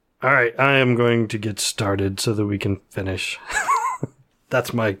All right, I am going to get started so that we can finish.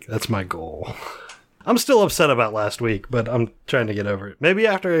 That's my goal. I'm still upset about last week, but I'm trying to get over it. Maybe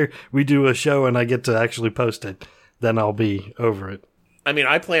after we do a show and I get to actually post it, then I'll be over it. I mean,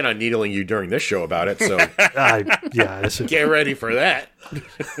 I plan on needling you during this show about it, so get ready for that.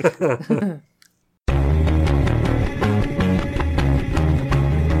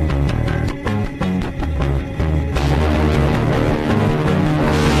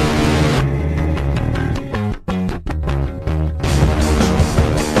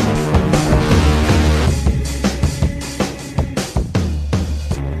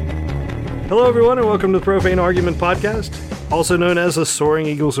 Hello, everyone, and welcome to the Profane Argument Podcast, also known as the Soaring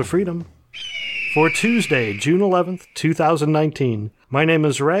Eagles of Freedom, for Tuesday, June 11th, 2019. My name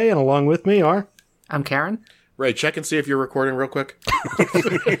is Ray, and along with me are... I'm Karen. Ray, check and see if you're recording real quick.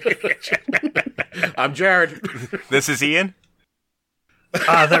 I'm Jared. This is Ian.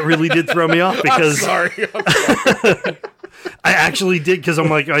 That really did throw me off because... I'm sorry. I actually did, because I'm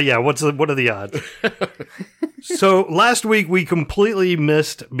like, oh yeah, what are the odds? So last week we completely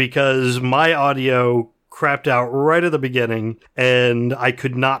missed because my audio crapped out right at the beginning and I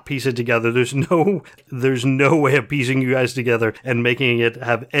could not piece it together. There's no way of piecing you guys together and making it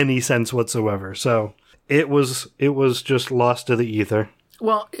have any sense whatsoever. So it was just lost to the ether.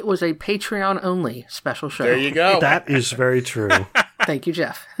 Well, it was a Patreon-only special show. There you go. That is very true. Thank you,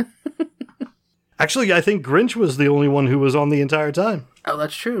 Jeff. Actually, I think Grinch was the only one who was on the entire time. Oh,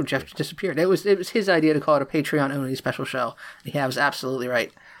 that's true. Jeff disappeared. It was his idea to call it a Patreon-only special show. He was absolutely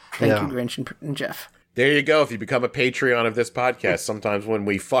right. Thank you, Grinch and Jeff. There you go. If you become a Patreon of this podcast, sometimes when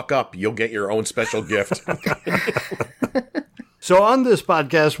we fuck up, you'll get your own special gift. So on this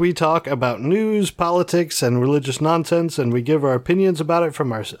podcast, we talk about news, politics, and religious nonsense, and we give our opinions about it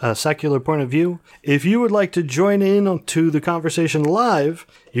from our secular point of view. If you would like to join in to the conversation live,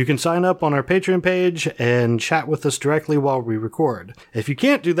 you can sign up on our Patreon page and chat with us directly while we record. If you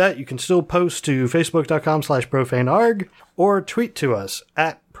can't do that, you can still post to facebook.com/profanearg or tweet to us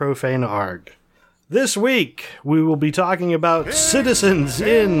 @profanearg. This week, we will be talking about citizens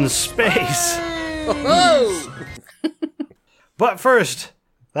in space. But first,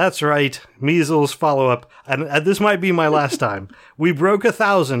 that's right, measles follow-up, and this might be my last time. We broke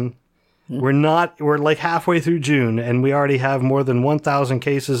 1,000. We're like halfway through June, and we already have more than 1,000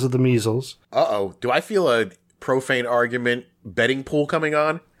 cases of the measles. Uh-oh. Do I feel a profane argument betting pool coming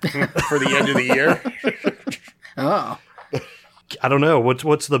on for the end of the year? Oh. I don't know.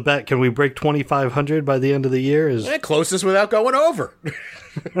 What's the bet? Can we break 2,500 by the end of the year? Closest without going over.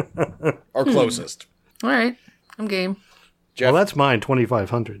 Or closest. All right. I'm game. Jeff, well, that's mine,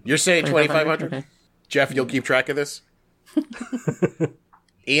 2,500. You're saying 2,500? Okay. Jeff, you'll keep track of this?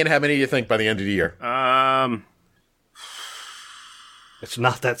 Ian, how many do you think by the end of the year? It's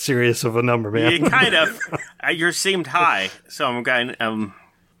not that serious of a number, man. You kind of. Yours seemed high, so I'm going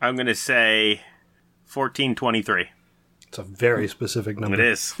to say 1,423. It's a very specific number. It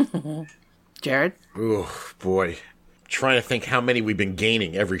is. Jared? Oh, boy. Trying to think how many we've been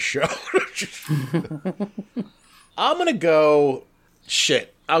gaining every show. I'm going to go...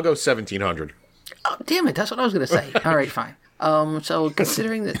 I'll go 1,700. Oh, damn it. That's what I was going to say. All right, fine. So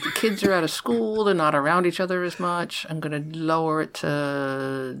considering that the kids are out of school, they're not around each other as much, I'm going to lower it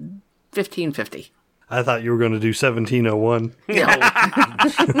to 1,550. I thought you were going to do 1,701. No.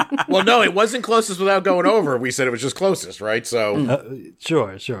 Well, no, it wasn't closest without going over. We said it was just closest, right? So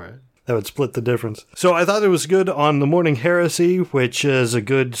Sure. That would split the difference. So I thought it was good on the Morning Heresy, which is a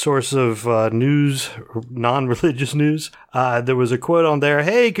good source of news, non-religious news. There was a quote on there,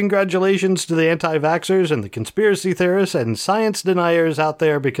 "Hey, congratulations to the anti-vaxxers and the conspiracy theorists and science deniers out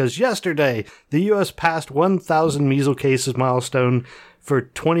there, because yesterday the U.S. passed 1,000 measles cases milestone for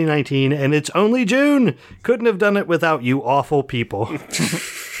 2019, and it's only June. Couldn't have done it without you awful people."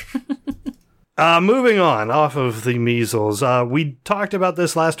 Moving on, off of the measles. We talked about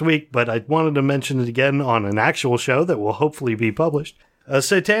this last week, but I wanted to mention it again on an actual show that will hopefully be published.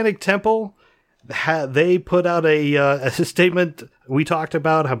 Satanic Temple, they put out a statement. We talked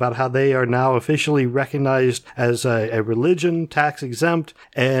about how they are now officially recognized as a religion, tax exempt,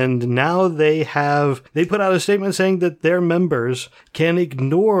 and now they put out a statement saying that their members can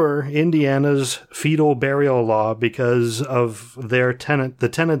ignore Indiana's fetal burial law because of the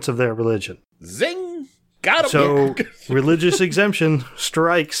tenets of their religion. Zing! Got him! So, religious exemption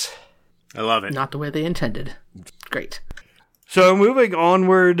strikes. I love it. Not the way they intended. Great. So, moving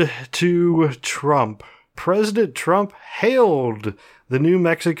onward to Trump. President Trump hailed the New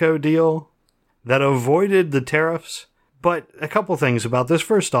Mexico deal that avoided the tariffs, But a couple things about this.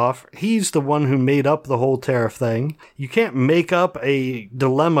 First off, he's the one who made up the whole tariff thing. You can't make up a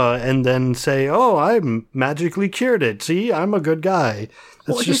dilemma and then say, oh, I magically cured it. See, I'm a good guy.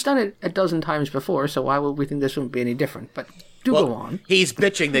 He's done it a dozen times before, so why would we think this wouldn't be any different? But go on. He's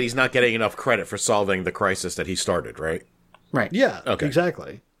bitching that he's not getting enough credit for solving the crisis that he started, right? Right. Yeah, okay.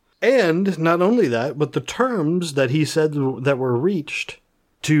 Exactly. And not only that, but the terms that he said that were reached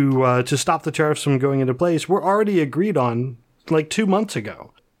to stop the tariffs from going into place were already agreed on like 2 months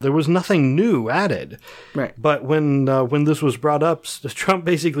ago. There was nothing new added. Right. But when this was brought up, Trump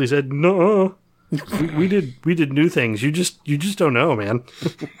basically said, "No, we did new things. You just don't know, man."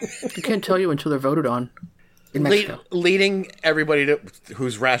 I can't tell you until they're voted on in Mexico. Leading everybody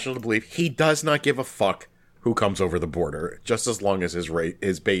who's rational to believe he does not give a fuck who comes over the border, just as long as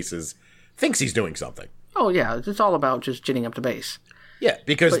his base thinks he's doing something. Oh yeah, it's all about just ginning up the base. Yeah,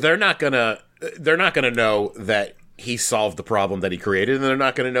 because they're not gonna know that he solved the problem that he created, and they're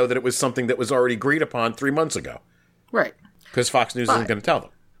not gonna know that it was something that was already agreed upon 3 months ago. Right. Because Fox News isn't gonna tell them.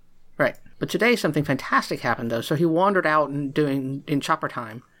 Right. But today something fantastic happened though. So he wandered out in chopper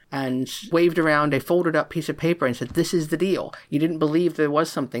time and waved around a folded up piece of paper and said, "This is the deal. You didn't believe there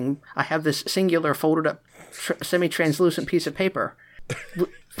was something. I have this singular folded up semi-translucent piece of paper."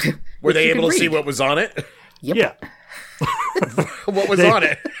 Were they able to see what was on it? Yep. Yeah. What was on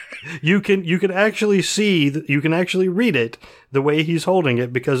it? You can actually see, you can actually read it the way he's holding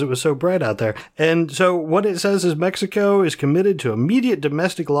it because it was so bright out there. And so what it says is Mexico is committed to immediate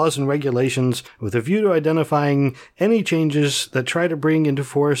domestic laws and regulations with a view to identifying any changes that try to bring into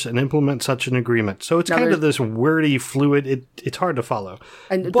force and implement such an agreement. So it's kind of this wordy, fluid, it's hard to follow.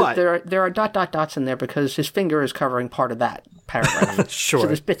 And but there are dots in there because his finger is covering part of that paragraph.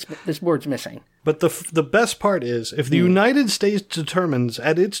 Sure. So this word's missing. But the best part is, if the United States determines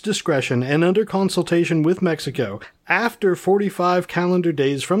at its discretion and under consultation with Mexico, after 45 calendar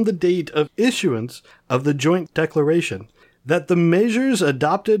days from the date of issuance of the joint declaration, that the measures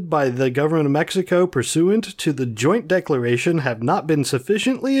adopted by the government of Mexico pursuant to the joint declaration have not been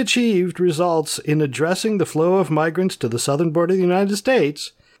sufficiently achieved results in addressing the flow of migrants to the southern border of the United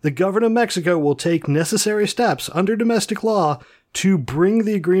States, the government of Mexico will take necessary steps under domestic law to bring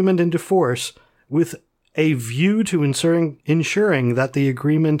the agreement into force with a view to ensuring that the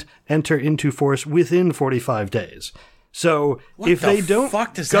agreement enter into force within 45 days. So if they don't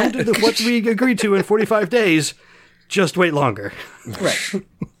come to what we agreed to in 45 days, just wait longer. Right.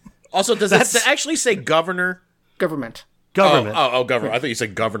 Also, does it actually say governor? Government. Government. Oh, governor. I thought you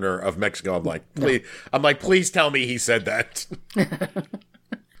said governor of Mexico. I'm like, please. No. I'm like, please tell me he said that.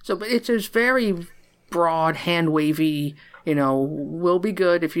 So, but it's very broad, hand-wavy, we'll be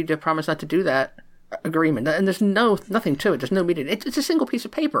good if you promise not to do that agreement. And there's nothing to it. There's no meaning. It's a single piece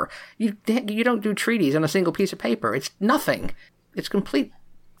of paper. You don't do treaties on a single piece of paper. It's nothing. It's complete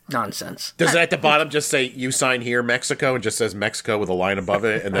nonsense. Does it at the bottom just say, you sign here, Mexico, and just says Mexico with a line above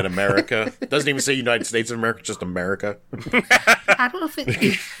it, and then America? Doesn't even say United States of America, just America. I don't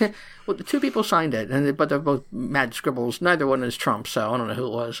think... Well, the two people signed it, but they're both mad scribbles. Neither one is Trump, so I don't know who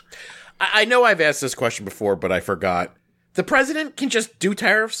it was. I know I've asked this question before, but I forgot. The president can just do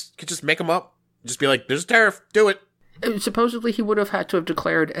tariffs? Can just make them up? Just be like, there's a tariff, do it. Supposedly, he would have had to have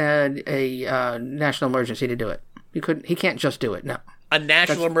declared a national emergency to do it. He can't just do it, no. A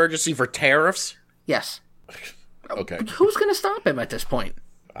national emergency for tariffs? Yes. Okay. Who's going to stop him at this point?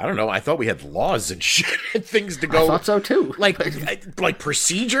 I don't know. I thought we had laws and shit and things to go. I thought so too. Like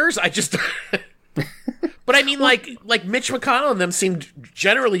procedures? I just... But I mean, like Mitch McConnell and them seemed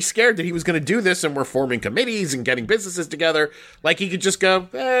generally scared that he was going to do this and were forming committees and getting businesses together. Like he could just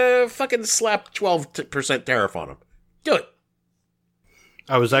go, fucking slap 12% tariff on him. Do it.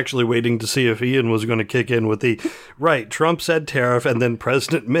 I was actually waiting to see if Ian was going to kick in with Trump said tariff, and then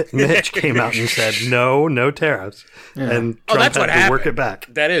President Mitch came out and said, no tariffs. Yeah. And Trump had to work it back.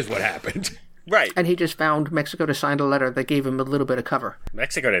 That is what happened. Right. And he just found Mexico to sign a letter that gave him a little bit of cover.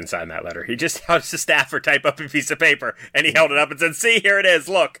 Mexico didn't sign that letter. He just helped the staffer type up a piece of paper, and he held it up and said, see, here it is,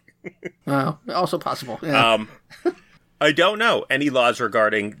 look. Also possible. Yeah. I don't know any laws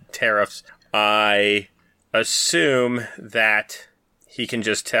regarding tariffs. I assume that he can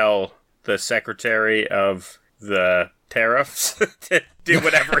just tell the secretary of the tariffs to do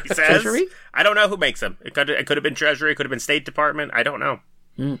whatever he says. Treasury? I don't know who makes them. It could have been Treasury. It could have been State Department. I don't know.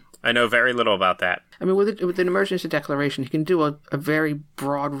 I know very little about that. I mean, with an emergency declaration, he can do a very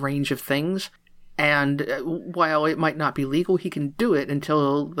broad range of things. And while it might not be legal, he can do it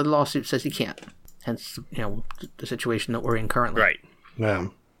until the lawsuit says he can't. Hence, the situation that we're in currently. Right. Yeah.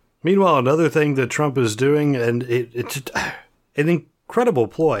 Meanwhile, another thing that Trump is doing, and it's an incredible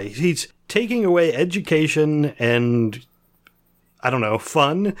ploy. He's taking away education and I don't know,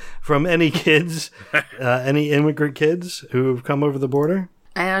 fun from any kids, any immigrant kids who've come over the border?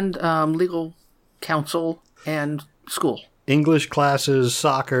 And legal counsel and school. English classes,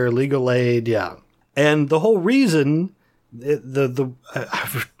 soccer, legal aid, yeah. And the whole reason, I'm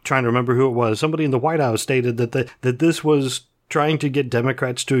trying to remember who it was, somebody in the White House stated that this was trying to get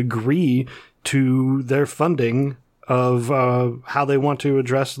Democrats to agree to their funding of how they want to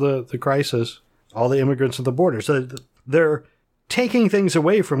address the crisis, all the immigrants at the border. So they're taking things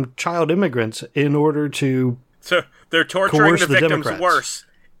away from child immigrants in order to So they're torturing the victims Democrats worse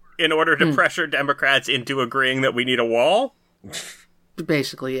in order to pressure Democrats into agreeing that we need a wall?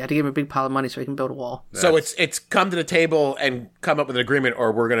 Basically, yeah, to give him a big pile of money so he can build a wall. So it's come to the table and come up with an agreement,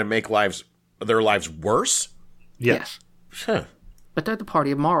 or we're going to make their lives worse? Yes. Huh. But they're the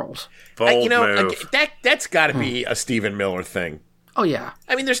party of morals. Bold move. That's got to be a Stephen Miller thing. Oh, yeah.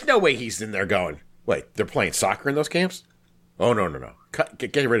 I mean, there's no way he's in there going, wait, they're playing soccer in those camps? Oh, no.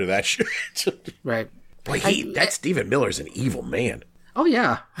 Get rid of that shit. Right. Boy, that Stephen Miller's an evil man. Oh,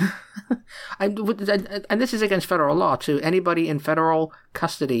 yeah. And this is against federal law, too. Anybody in federal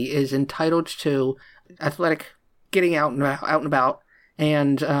custody is entitled to athletic getting out and about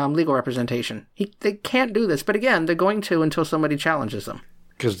and legal representation. They can't do this. But again, they're going to until somebody challenges them.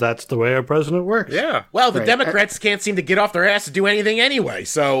 Because that's the way our president works. Yeah. Well, the Democrats can't seem to get off their ass to do anything anyway,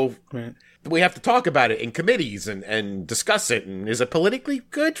 so we have to talk about it in committees and discuss it. And is it politically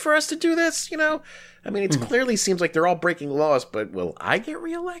good for us to do this, I mean, it clearly seems like they're all breaking laws, but will I get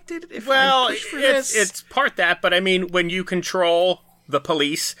reelected if I push for this? It's part that, but I mean, when you control the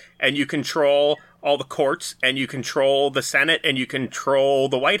police and you control all the courts and you control the Senate and you control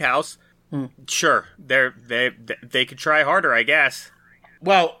the White House, sure, they could try harder, I guess.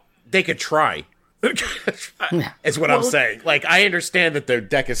 Well, they could try. Is what I'm saying. Like, I understand that their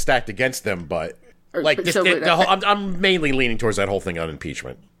deck is stacked against them, but I'm mainly leaning towards that whole thing on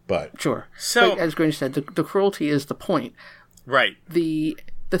impeachment. But sure. So, but as Grange said, the cruelty is the point. Right. The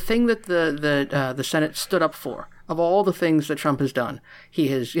thing that the Senate stood up for, of all the things that Trump has done, he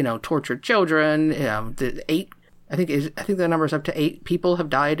has tortured children. I think the number is up to 8 people have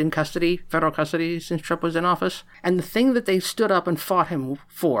died in federal custody, since Trump was in office. And the thing that they stood up and fought him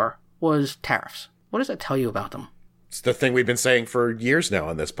for was tariffs. What does that tell you about them? It's the thing we've been saying for years now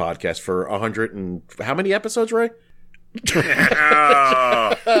on this podcast for 100 and how many episodes, Ray?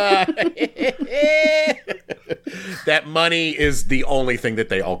 That money is the only thing that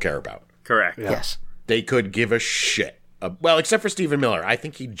they all care about. Correct. Yeah. Yes. They could give a shit. Well, except for Stephen Miller. I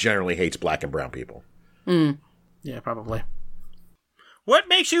think he generally hates black and brown people. Yeah, probably. What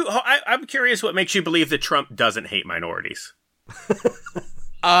makes you... I'm curious what makes you believe that Trump doesn't hate minorities.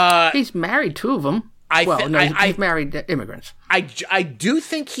 He's married 2 of them. He's married immigrants. I do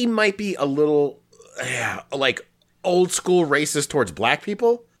think he might be a little, like, old school racist towards black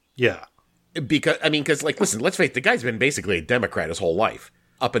people. Yeah. Because listen, let's face it, the guy's been basically a Democrat his whole life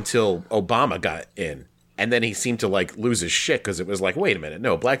up until Obama got in. And then he seemed to, like, lose his shit because it was like, wait a minute,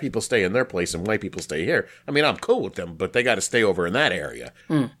 no, black people stay in their place and white people stay here. I mean, I'm cool with them, but they got to stay over in that area.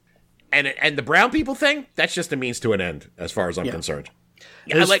 And the brown people thing, that's just a means to an end, as far as I'm concerned.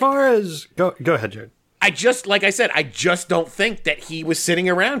 Go ahead, Jared. I just don't think that he was sitting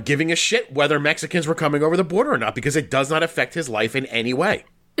around giving a shit whether Mexicans were coming over the border or not, because it does not affect his life in any way.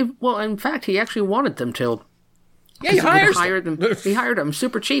 Well, in fact, he actually wanted them to. Yeah, he hired them. He hired them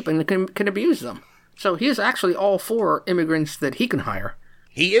super cheap and can abuse them. So he is actually all for immigrants that he can hire.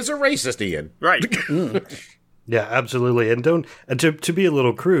 He is a racist, Ian. Right. Yeah, absolutely. And to be a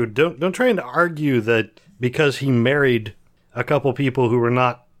little crude, don't try and argue that because he married a couple people who were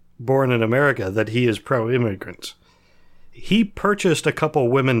not born in America that he is pro-immigrants. He purchased a couple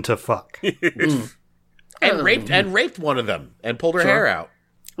women to fuck. And raped one of them and pulled her hair out.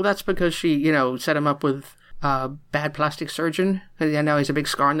 Well, that's because she, set him up with a bad plastic surgeon. And now he has a big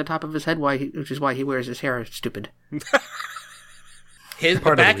scar on the top of his head, which is why he wears his hair stupid. The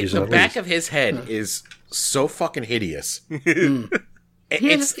back of his head is so fucking hideous.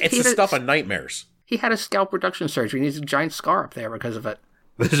 It's the stuff of nightmares. He had a scalp reduction surgery, and he has a giant scar up there because of it.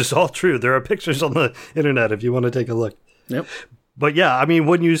 This is all true. There are pictures on the internet if you want to take a look. Yep. But yeah, I mean,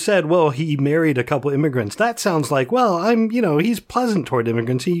 when you said, well, he married a couple immigrants, that sounds like, well, he's pleasant toward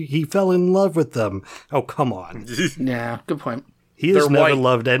immigrants. He fell in love with them. Oh, come on. Yeah, good point. He has never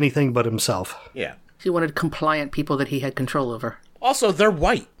loved anything but himself. Yeah. He wanted compliant people that he had control over. Also, they're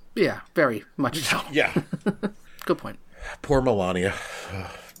white. Yeah, very much so. Yeah. Good point. Poor Melania.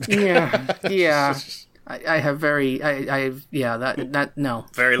 Yeah. I have no.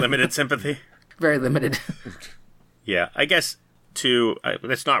 Very limited sympathy. Very limited. Yeah, I guess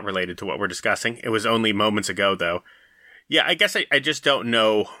it's not related to what we're discussing. It was only moments ago, though. Yeah, I guess I just don't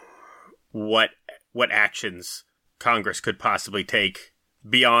know what actions Congress could possibly take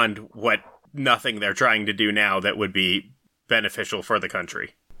beyond nothing they're trying to do now that would be beneficial for the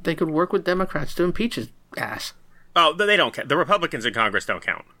country. They could work with Democrats to impeach his ass. Oh, they don't count. The Republicans in Congress don't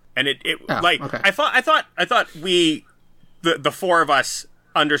count. And okay. I thought we, the four of us,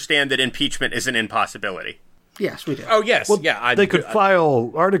 understand that impeachment is an impossibility. Yes, we do. Oh, yes. Well, they could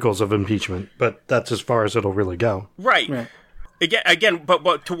file articles of impeachment, but that's as far as it'll really go. Right. Again,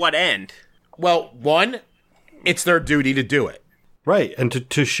 but to what end? Well, one, it's their duty to do it. Right, and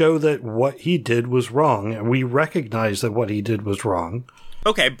to show that what he did was wrong, and we recognize that what he did was wrong.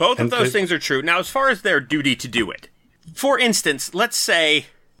 Okay, both of those things are true. Now, as far as their duty to do it, for instance, let's say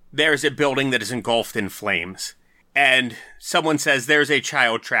there's a building that is engulfed in flames, and someone says there's a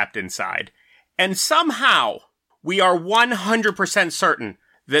child trapped inside, and somehow we are 100% certain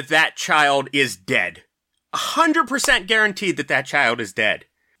that that child is dead. 100% guaranteed that that child is dead.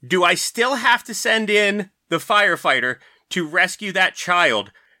 Do I still have to send in the firefighter to rescue that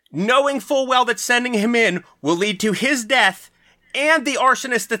child, knowing full well that sending him in will lead to his death and the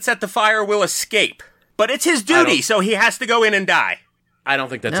arsonist that set the fire will escape? But it's his duty, so he has to go in and die. I don't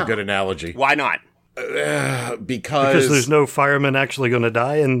think that's a good analogy. Why not? Because there's no fireman actually going to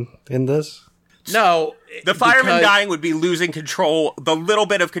die in this? No. The fireman dying would be losing control, the little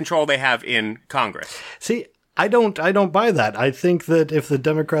bit of control they have in Congress. See, I don't buy that. I think that if the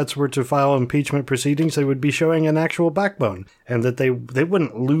Democrats were to file impeachment proceedings, they would be showing an actual backbone, and that they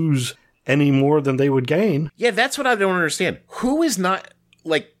wouldn't lose any more than they would gain. Yeah, that's what I don't understand. Who is not,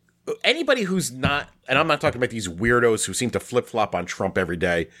 like, anybody who's not, and I'm not talking about these weirdos who seem to flip-flop on Trump every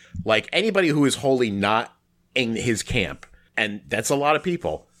day, like anybody who is wholly not in his camp, and that's a lot of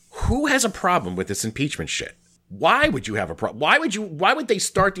people, who has a problem with this impeachment shit? Why would you have a problem? Why would they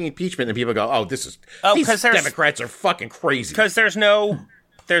start the impeachment and people go, oh, these Democrats are fucking crazy? Because there's no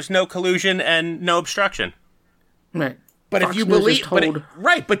collusion and no obstruction. Right. But Fox if you News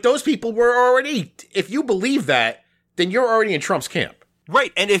believe, but those people were already, if you believe that, then you're already in Trump's camp.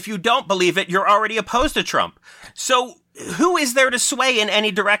 Right, and if you don't believe it, you're already opposed to Trump. So who is there to sway in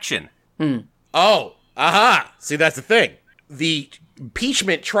any direction? Oh, aha. See, that's the thing. The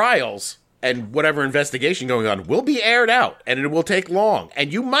impeachment trials and whatever investigation going on will be aired out, and it will take long.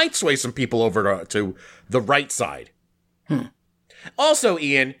 And you might sway some people over to the right side. Also,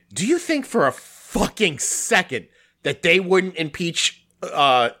 Ian, do you think for a fucking second that they wouldn't impeach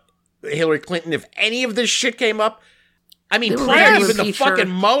Hillary Clinton if any of this shit came up? I mean, prior to even the fucking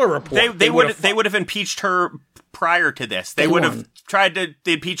Mueller report. They would have impeached her prior to this. They would have tried to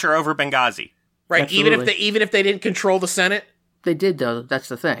impeach her over Benghazi. Right, Absolutely. even if they didn't control the Senate? They did, though. That's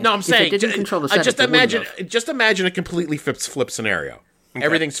the thing. No, I'm saying, if they didn't control the Senate, just imagine a completely flip scenario. Okay.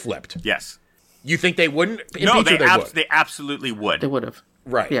 Everything's flipped. Yes. You think they wouldn't impeach No, would? They absolutely would. They would have.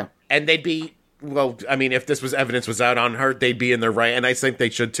 Right. Yeah. And they'd be, well, I mean, if this was evidence was out on her, they'd be in their right, and I think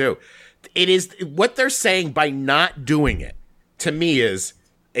they should too. It is, what they're saying by not doing it, to me is,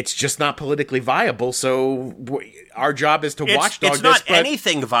 it's just not politically viable, so our job is to watchdog this. It's not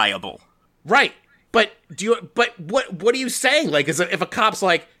anything viable. Right. But what are you saying? Like, if a cop's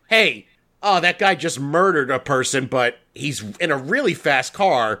like, hey, oh, that guy just murdered a person, but he's in a really fast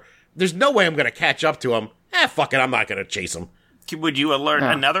car, there's no way I'm going to catch up to him. Fuck it, I'm not going to chase him. Would you alert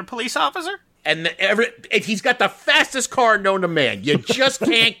another police officer? And he's got the fastest car known to man. You just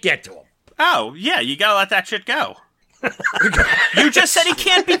can't get to him. Oh, yeah, you got to let that shit go. You just said he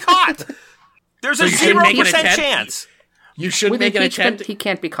can't be caught. There's a 0% chance. You shouldn't make an attempt. He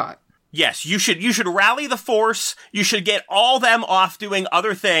can't be caught. Yes, you should rally the force. You should get all them off doing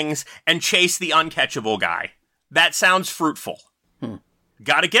other things and chase the uncatchable guy. That sounds fruitful.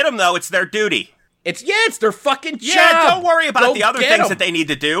 Gotta get them, though. It's their duty. It's their fucking job. Yeah, don't worry about the other things that they need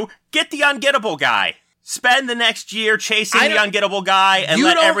to do. Get the ungettable guy. Spend the next year chasing the ungettable guy and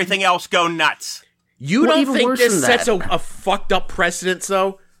let everything else go nuts. You don't think this sets a fucked up precedent,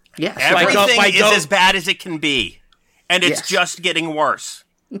 though? Yes. Everything is as bad as it can be. And it's just getting worse.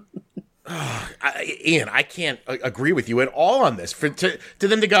 Ian, I can't agree with you at all on this. To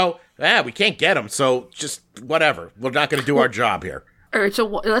them to go, we can't get them, so just whatever. We're not going to do our job here. All right, so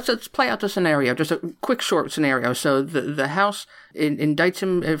let's play out the scenario, just a quick, short scenario. So the House indicts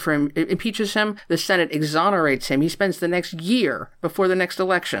him impeaches him. The Senate exonerates him. He spends the next year before the next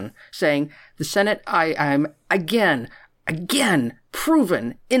election saying, the Senate, I'm again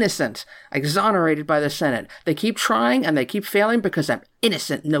proven innocent, exonerated by the Senate. They keep trying and they keep failing because I'm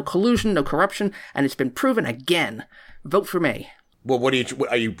innocent. No collusion, no corruption, and it's been proven again. Vote for me. Well,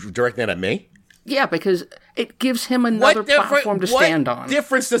 are you directing that at me? Yeah, because it gives him another platform to stand on. What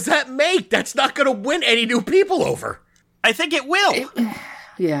difference does that make? That's not going to win any new people over. I think it will.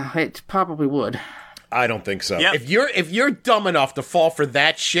 Yeah, it probably would. I don't think so. Yep. If you're dumb enough to fall for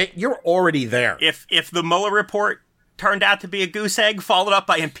that shit, you're already there. If the Mueller report turned out to be a goose egg, followed up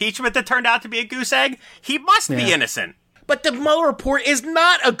by impeachment that turned out to be a goose egg, he must be innocent. But the Mueller report is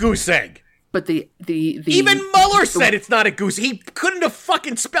not a goose egg. But the Even Mueller said it's not a goose. He couldn't have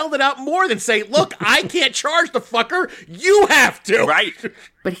fucking spelled it out more than say, look, I can't charge the fucker. You have to. Right.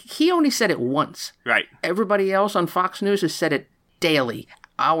 But he only said it once. Right. Everybody else on Fox News has said it daily,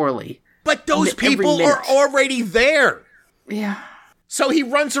 hourly. But those people are already there. Yeah. So he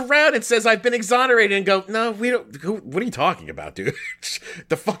runs around and says, I've been exonerated, and go, no, we don't. What are you talking about, dude?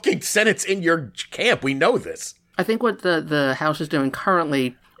 The fucking Senate's in your camp. We know this. I think what the House is doing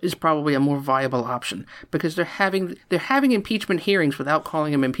currently is probably a more viable option because they're having impeachment hearings without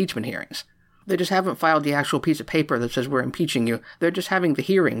calling them impeachment hearings. They just haven't filed the actual piece of paper that says we're impeaching you. They're just having the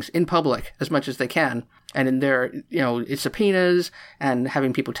hearings in public as much as they can. And in their, it's subpoenas and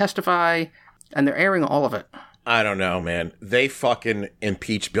having people testify, and they're airing all of it. I don't know, man. They fucking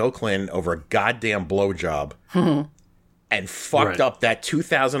impeached Bill Clinton over a goddamn blowjob and fucked up that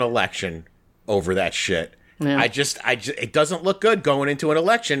 2000 election over that shit. Yeah. I just, it doesn't look good going into an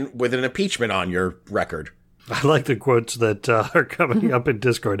election with an impeachment on your record. I like the quotes that are coming up in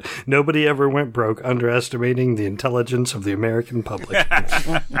Discord. Nobody ever went broke underestimating the intelligence of the American public.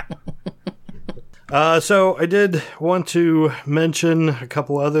 So I did want to mention a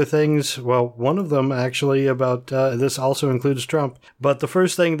couple other things. Well, one of them actually about this also includes Trump. But the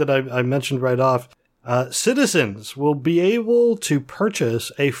first thing that I mentioned right off, citizens will be able to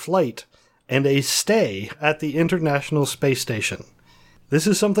purchase a flight and a stay at the International Space Station. This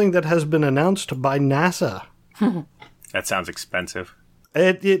is something that has been announced by NASA. That sounds expensive.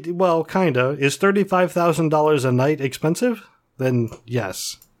 Well, kinda. Is $35,000 a night expensive? Then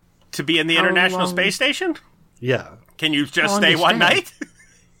yes. To be in the International Space Station? Yeah. Can you just stay one night?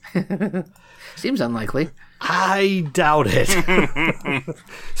 Seems unlikely. I doubt it.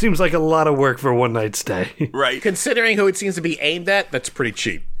 Seems like a lot of work for a one-night stay. Right. Considering who it seems to be aimed at, that's pretty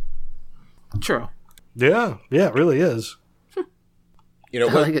cheap. True. Yeah, it really is.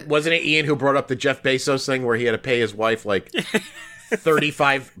 Wasn't it Ian who brought up the Jeff Bezos thing where he had to pay his wife like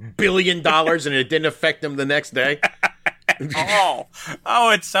 $35 billion and it didn't affect him the next day?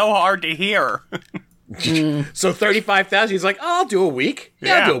 Oh, it's so hard to hear. So 35,000, he's like, I'll do a week.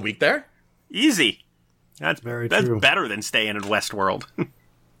 Yeah, I'll do a week there. Easy. That's very true. That's better than staying in Westworld.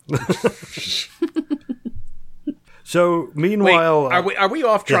 So meanwhile, wait, are we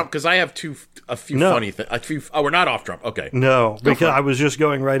off Trump? Because I have a few funny things. Oh, we're not off Trump. Okay. No, because I was just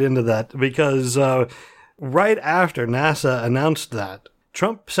going right into that because right after NASA announced that,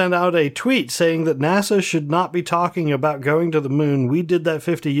 Trump sent out a tweet saying that NASA should not be talking about going to the moon. We did that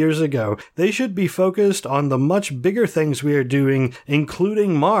 50 years ago. They should be focused on the much bigger things we are doing,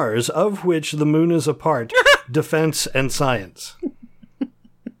 including Mars, of which the moon is a part, defense and science.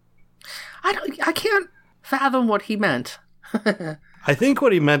 I can't fathom what he meant. I think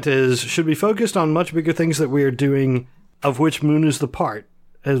what he meant is, should be focused on much bigger things that we are doing, of which moon is the part,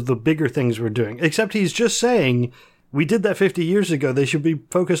 as the bigger things we're doing. Except he's just saying, we did that 50 years ago. They should be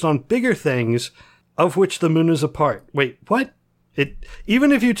focused on bigger things, of which the moon is a part. Wait, what?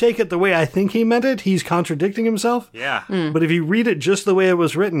 Even if you take it the way I think he meant it, he's contradicting himself. Yeah. But if you read it just the way it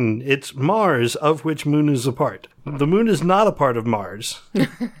was written, it's Mars, of which moon is a part. The moon is not a part of Mars.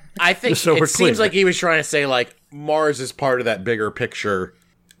 I think it seems like he was trying to say, like, Mars is part of that bigger picture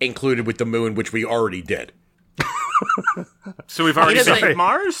included with the moon, which we already did. So we've already said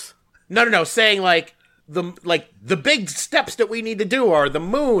Mars? No. Saying, like, the big steps that we need to do are the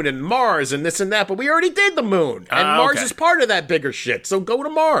moon and Mars and this and that, but we already did the moon. And Mars is part of that bigger shit, so go to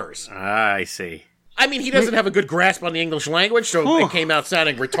Mars. I see. I mean, he doesn't have a good grasp on the English language, so it came out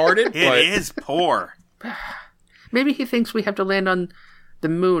sounding retarded. It is poor. Maybe he thinks we have to land on the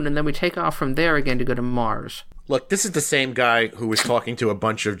moon and then we take off from there again to go to Mars. Look, this is the same guy who was talking to a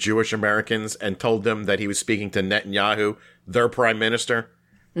bunch of Jewish Americans and told them that he was speaking to Netanyahu, their prime minister.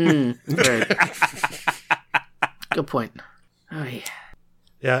 Right. Good point. Oh, yeah.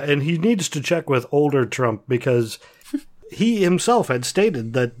 Yeah, and he needs to check with older Trump because he himself had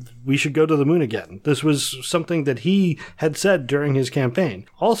stated that we should go to the moon again. This was something that he had said during his campaign.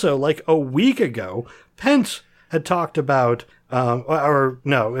 Also, like a week ago, Pence had talked about, it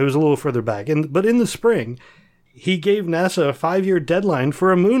was a little further back, but in the spring, he gave NASA a 5-year deadline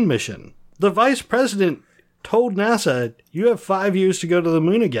for a moon mission. The vice president told NASA, you have 5 years to go to the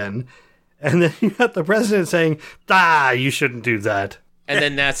moon again. And then you got the president saying, you shouldn't do that. And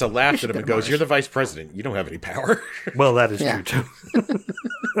then NASA laughs at him and goes, you're the vice president. You don't have any power. Well, that is true, too.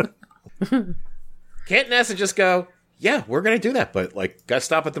 Can't NASA just go, yeah, we're going to do that, but like, got to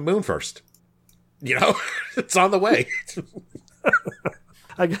stop at the moon first. You know, it's on the way.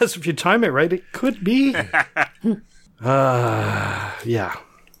 I guess if you time it right, it could be. Yeah.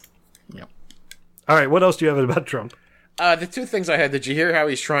 Yep. All right, what else do you have about Trump? The two things I had, did you hear how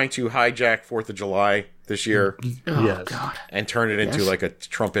he's trying to hijack 4th of July this year? Oh, Yes. God. And turn it into like a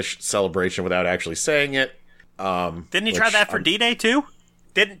Trumpish celebration without actually saying it. Didn't he try that for D-Day too?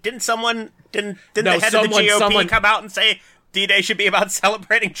 Didn't the head No, of the GOP someone- come out and say D-Day should be about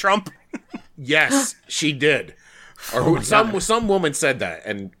celebrating Trump? Yes, she did. Or some woman said that,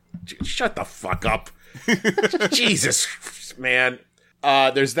 and shut the fuck up. Jesus, man.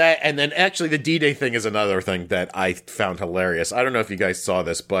 There's that, and then actually the D-Day thing is another thing that I found hilarious. I don't know if you guys saw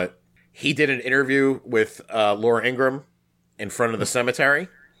this, but he did an interview with Laura Ingraham in front of the cemetery.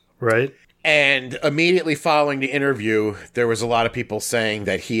 Right? And immediately following the interview, there was a lot of people saying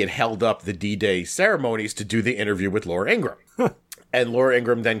that he had held up the D-Day ceremonies to do the interview with Laura Ingraham. And Laura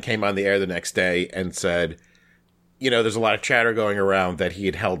Ingraham then came on the air the next day and said, you know, there's a lot of chatter going around that he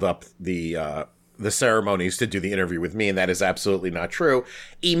had held up the ceremonies to do the interview with me, and that is absolutely not true.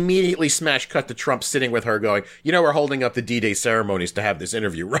 Immediately smash cut to Trump sitting with her going, you know, we're holding up the D-Day ceremonies to have this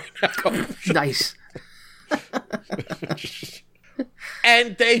interview right now. Nice.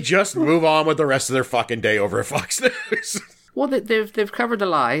 And they just move on with the rest of their fucking day over at Fox News. Well, they've covered the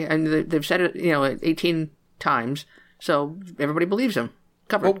lie, and they've said it, 18 times, so everybody believes him.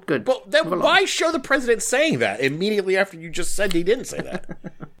 Covered. Good. Well, then Move along. why show the president saying that immediately after you just said he didn't say that?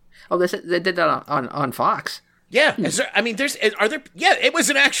 Oh, they did that on Fox. Yeah. It was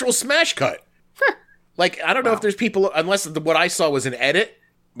an actual smash cut. Like, I don't know if there's people, unless what I saw was an edit,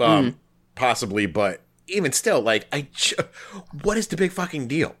 possibly, but even still, like, what is the big fucking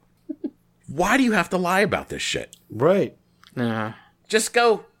deal? Why do you have to lie about this shit? Right. Just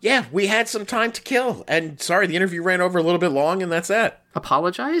go, yeah, we had some time to kill, and sorry, the interview ran over a little bit long, and that's that.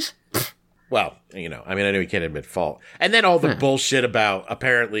 Apologize? Well, I know he can't admit fault. And then all the bullshit about,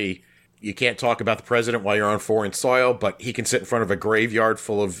 apparently, you can't talk about the president while you're on foreign soil, but he can sit in front of a graveyard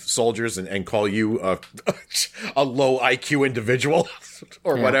full of soldiers and call you a low IQ individual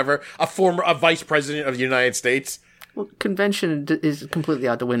or whatever, a vice president of the United States. Well, convention is completely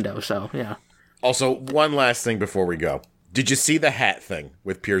out the window, so, yeah. Also, one last thing before we go. Did you see the hat thing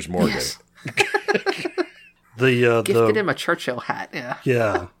with Piers Morgan? Yes. Gifted him a Churchill hat, yeah.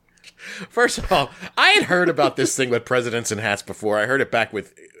 Yeah. First of all, I had heard about this thing with presidents and hats before. I heard it back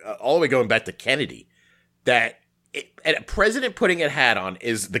with, all the way going back to Kennedy, that a president putting a hat on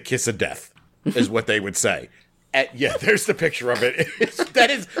is the kiss of death, is what they would say. Yeah, there's the picture of it. That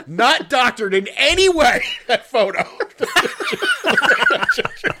is not doctored in any way, that photo.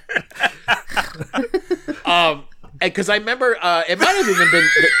 Because I remember, it might have even been...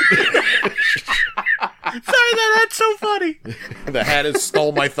 Sorry, that hat's so funny. The hat has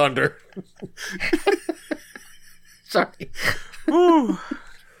stole my thunder. Sorry. Ooh,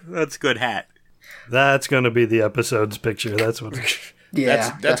 that's a good hat. That's going to be the episode's picture. That's what.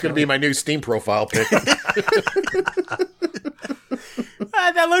 Yeah. That's going to be my new Steam profile pic.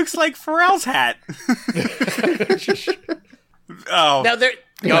 That looks like Pharrell's hat. Oh, Now there.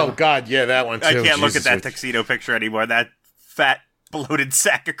 Oh God, yeah, that one too. I can't look Jesus, at that tuxedo picture anymore. That fat, bloated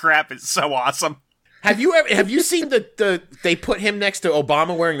sack of crap is so awesome. Have you seen they put him next to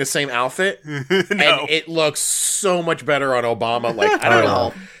Obama wearing the same outfit? No. And it looks so much better on Obama. Like, I don't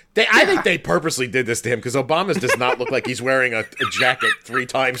know. I think they purposely did this to him because Obama's does not look like he's wearing a jacket 3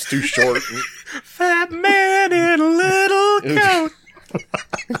 times too short. Fat man in a little coat.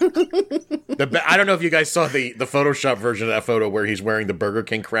 I don't know if you guys saw the Photoshop version of that photo where he's wearing the Burger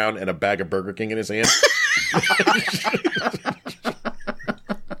King crown and a bag of Burger King in his hand.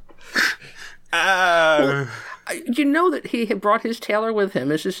 You know that he had brought his tailor with him.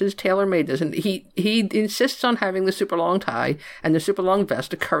 This is his tailor-made, doesn't he? He insists on having the super long tie and the super long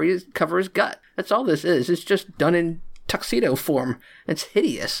vest to cover his gut. That's all this is. It's just done in tuxedo form. It's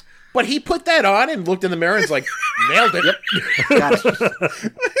hideous. But he put that on and looked in the mirror and was like, nailed it. Yep. Got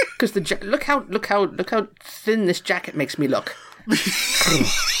it. Because look how thin this jacket makes me look.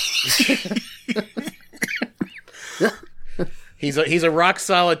 He's a rock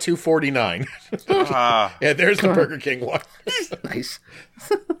solid 249. Yeah, there's the Burger King one. Nice.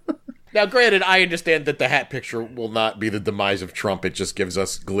 Now, granted, I understand that the hat picture will not be the demise of Trump. It just gives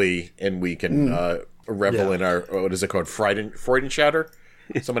us glee, and we can revel in our, what is it called, Freudenschauder?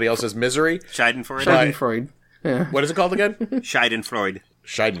 Somebody else's misery? Schadenfreude. Schadenfreude. Yeah. What is it called again? Schadenfreude.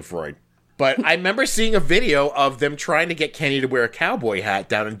 Schadenfreude. But I remember seeing a video of them trying to get Kenny to wear a cowboy hat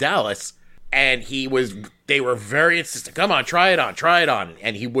down in Dallas, And they were very insistent. Come on, try it on.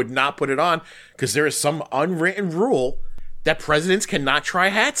 And he would not put it on because there is some unwritten rule that presidents cannot try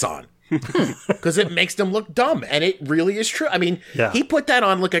hats on because it makes them look dumb. And it really is true. I mean, he put that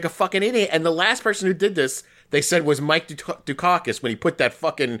on, looked like a fucking idiot. And the last person who did this, they said, was Mike Dukakis when he put that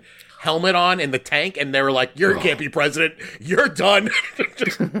fucking helmet on in the tank. And they were like, you can't be president. You're done.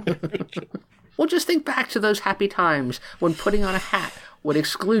 Well, just think back to those happy times when putting on a hat would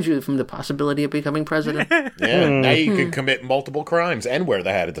exclude you from the possibility of becoming president. Yeah, now you can commit multiple crimes and wear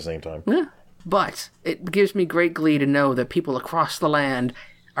the hat at the same time. Yeah. But it gives me great glee to know that people across the land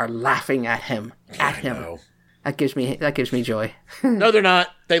are laughing at him. Know. That gives me joy. No, they're not.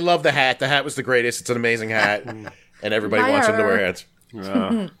 They love the hat. The hat was the greatest. It's an amazing hat. And everybody wants him to wear hats.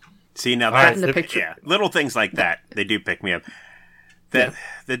 See, now Right. that's In the picture. Yeah, little things like that, they do pick me up.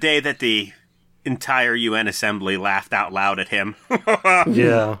 The day that the entire UN Assembly laughed out loud at him.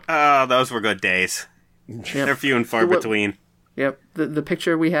 Yeah. Oh, those were good days. They're few and far between. Yep, the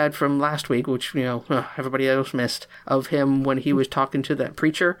picture we had from last week, which everybody else missed, of him when he was talking to that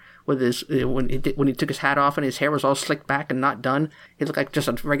preacher with his when he took his hat off and his hair was all slicked back and not done. He looked like just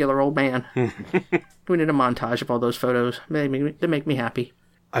a regular old man. We need a montage of all those photos. They make me happy.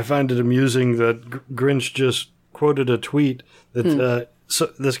 I find it amusing that Grinch just quoted a tweet that so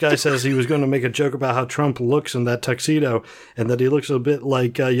this guy says he was going to make a joke about how Trump looks in that tuxedo and that he looks a bit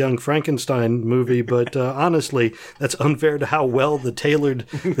like a Young Frankenstein movie, but honestly, that's unfair to how well the tailored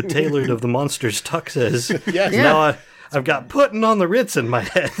of the monster's tux is. Yes. Now I've got putting on the Ritz in my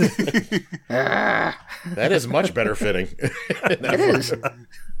head. That is much better fitting. It is.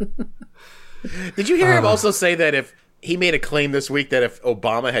 Did you hear him also say that if he made a claim this week that if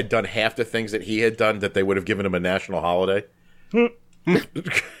Obama had done half the things that he had done, that they would have given him a national holiday?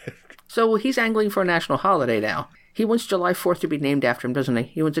 So he's angling for a national holiday now. He wants July 4th to be named after him, doesn't he?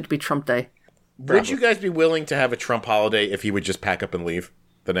 He wants it to be Trump Day. Would you guys be willing to have a Trump holiday if he would just pack up and leave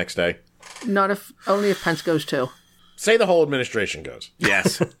the next day? Only if Pence goes too. Say the whole administration goes.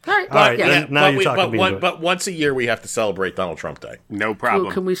 Yes. All right. All right, Yeah. now you're talking me into it. But once a year we have to celebrate Donald Trump Day. No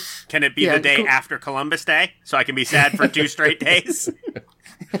problem. Well, Can it be the day after Columbus Day so I can be sad for 2 straight days?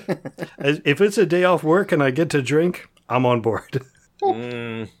 If it's a day off work and I get to drink, I'm on board.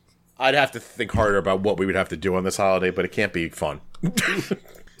 I'd have to think harder about what we would have to do on this holiday, but it can't be fun. Do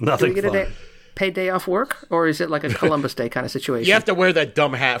Nothing we get fun. a paid day off work, or is it like a Columbus Day kind of situation? You have to wear that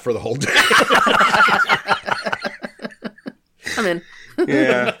dumb hat for the whole day. I'm in.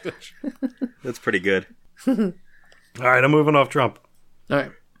 Yeah. That's pretty good. All right, I'm moving off Trump. All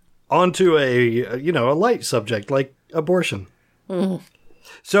right. On to a light subject like abortion.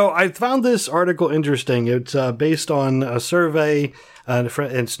 So I found this article interesting. It's based on a survey.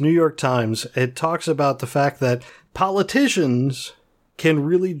 It's New York Times. It talks about the fact that politicians can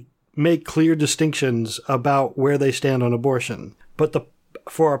really make clear distinctions about where they stand on abortion. But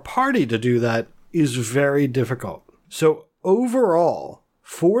for a party to do that is very difficult. So overall,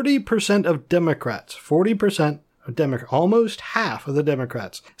 40% of Democrats, almost half of the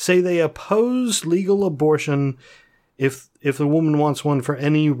Democrats, say they oppose legal abortion if the woman wants one for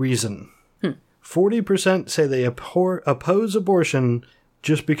any reason. 40% say they oppose abortion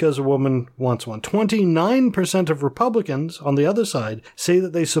just because a woman wants one. 29% of Republicans, on the other side, say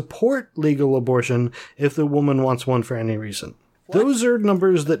that they support legal abortion if the woman wants one for any reason. Those are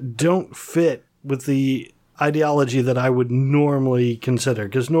numbers that don't fit with the ideology that I would normally consider.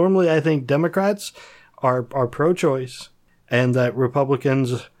 Because normally I think Democrats are pro-choice and that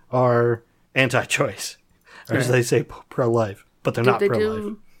Republicans are anti-choice. Or as they say, pro-life. But they're not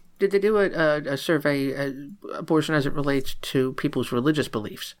pro-life. Did they do a survey, abortion as it relates to people's religious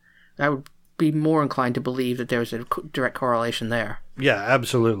beliefs? I would be more inclined to believe that there's a direct correlation there. Yeah,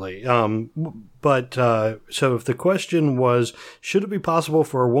 absolutely. So if the question was, should it be possible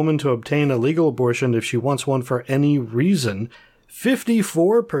for a woman to obtain a legal abortion if she wants one for any reason,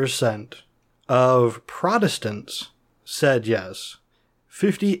 54% of Protestants said yes.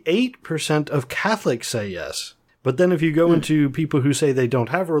 58% of Catholics say yes. But then if you go into people who say they don't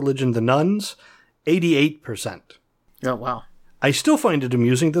have a religion, the nuns, 88%. Oh, wow. I still find it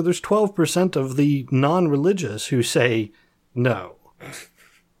amusing that there's 12% of the non-religious who say no,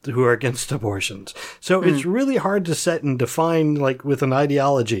 who are against abortions. So it's really hard to set and define, like, with an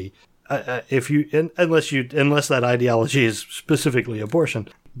ideology, unless that ideology is specifically abortion.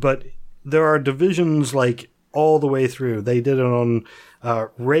 But there are divisions, like, all the way through. They did it on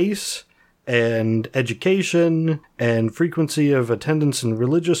race and education and frequency of attendance in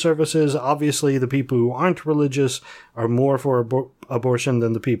religious services. Obviously, the people who aren't religious are more for abortion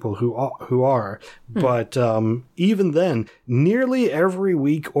than the people who are. But even then, nearly every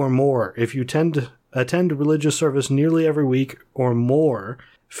week or more, if you attend religious service nearly every week or more,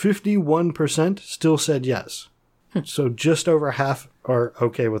 51% still said yes. So just over half are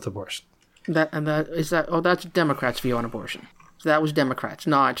okay with abortion. That's Democrats' view on abortion. So that was Democrats,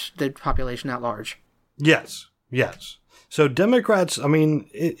 not the population at large. Yes. So Democrats, I mean,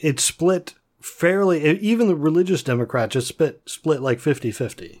 it's split fairly, even the religious Democrats, it's split like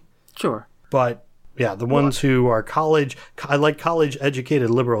 50-50. Sure. But yeah, the ones who are college educated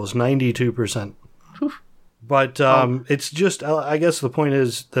liberals, 92%. Oof. But it's just, I guess the point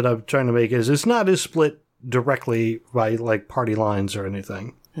is that I'm trying to make is it's not as split directly by like party lines or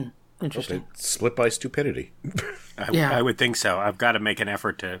anything. Interesting. It's split by stupidity. I would think so. I've got to make an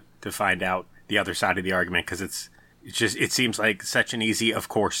effort to find out the other side of the argument because it seems like such an easy of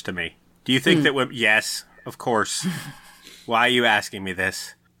course to me. Do you think that yes, of course. Why are you asking me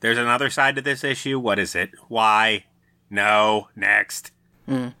this? There's another side to this issue. What is it? Why? No. Next.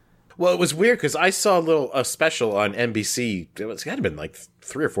 Well, it was weird because I saw a special on NBC. It's got to have been like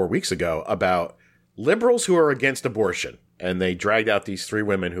 3 or 4 weeks ago about liberals who are against abortion. And they dragged out these 3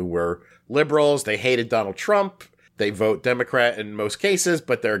 women who were liberals. They hated Donald Trump. They vote Democrat in most cases,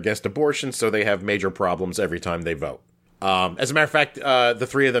 but they're against abortion, so they have major problems every time they vote. As a matter of fact, the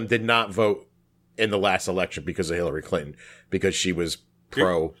 3 of them did not vote in the last election because of Hillary Clinton, because she was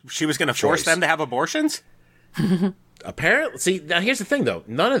pro. She was going to force them to have abortions? Apparently. See, now here's the thing, though.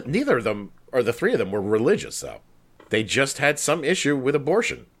 Neither of them, or the 3 of them, were religious, though. They just had some issue with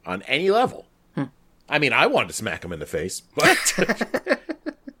abortion on any level. I mean, I wanted to smack him in the face, but...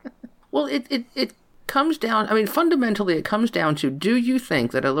 Well, it comes down... I mean, fundamentally, it comes down to, do you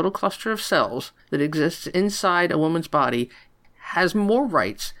think that a little cluster of cells that exists inside a woman's body has more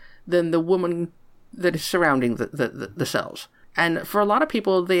rights than the woman that is surrounding the cells? And for a lot of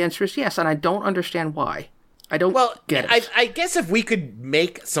people, the answer is yes, and I don't understand why. I don't get it. I guess if we could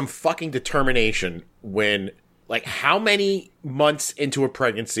make some fucking determination when... Like, how many months into a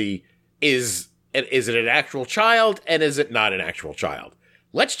pregnancy is it an actual child, and is it not an actual child?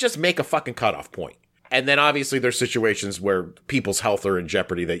 Let's just make a fucking cutoff point. And then obviously there's situations where people's health are in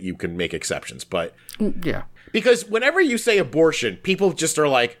jeopardy that you can make exceptions. But yeah, because whenever you say abortion, people just are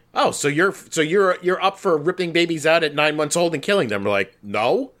like, oh, so you're up for ripping babies out at 9 months old and killing them. We're like,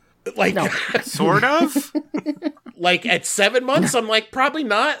 no. Like, no. Sort of. Like at 7 months, I'm like, probably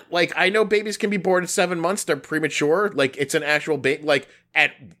not. Like, I know babies can be born at 7 months. They're premature. Like, it's an actual baby. Like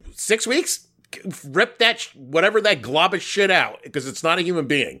at 6 weeks, rip that whatever that glob of shit out, because it's not a human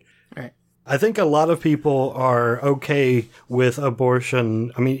being. Right. I think a lot of people are okay with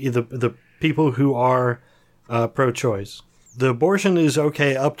abortion. I mean, the people who are pro-choice. The abortion is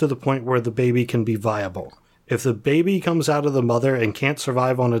okay up to the point where the baby can be viable. If the baby comes out of the mother and can't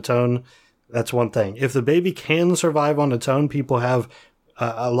survive on its own, that's one thing. If the baby can survive on its own, people have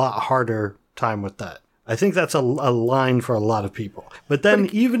a lot harder time with that. I think that's a line for a lot of people. But then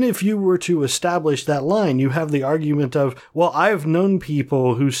even if you were to establish that line, you have the argument of, well, I've known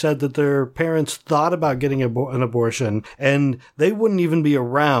people who said that their parents thought about getting an abortion and they wouldn't even be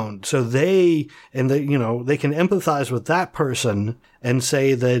around. So they can empathize with that person and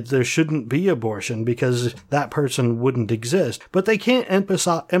say that there shouldn't be abortion because that person wouldn't exist. But they can't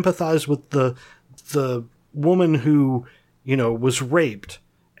empathize with the woman who, was raped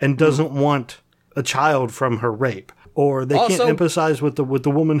and doesn't want a child from her rape, or they can't empathize with the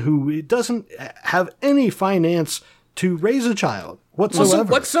woman who doesn't have any finance to raise a child whatsoever.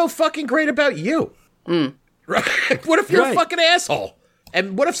 What's so fucking great about you? Right? What if you're a fucking asshole?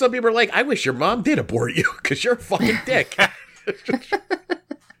 And what if some people are like, I wish your mom did abort you because you're a fucking dick.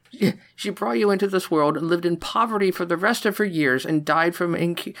 She brought you into this world and lived in poverty for the rest of her years and died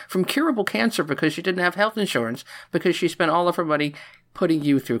from curable cancer because she didn't have health insurance because she spent all of her money putting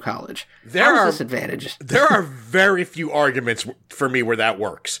you through college. There are disadvantages. There are very few arguments for me where that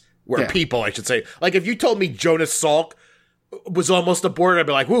works. People, I should say. Like, if you told me Jonas Salk was almost aborted, I'd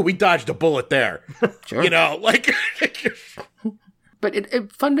be like, woo, we dodged a bullet there. Sure. Like... But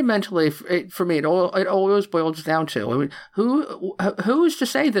it fundamentally, for me, it always boils down to, I mean, who is to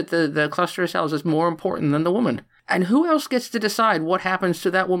say that the cluster of cells is more important than the woman? And who else gets to decide what happens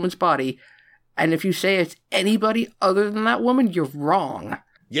to that woman's body? And if you say it's anybody other than that woman, you're wrong.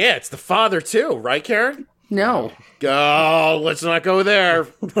 Yeah, it's the father too, right, Karen? No. Oh, let's not go there.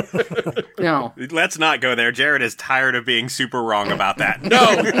 No. Let's not go there. Jared is tired of being super wrong about that. No.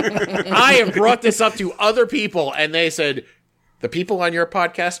 I have brought this up to other people, and they said, the people on your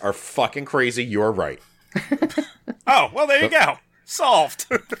podcast are fucking crazy. You're right. Oh, well, there you go. Solved.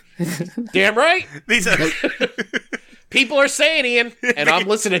 Damn right. These are... People are saying, Ian, and I'm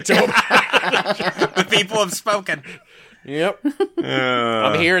listening to them. The people have spoken. Yep.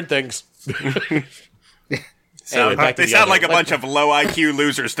 I'm hearing things. Anyway, they sound like a bunch of low IQ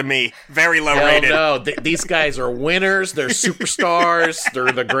losers to me. Very low rated. No, these guys are winners. They're superstars.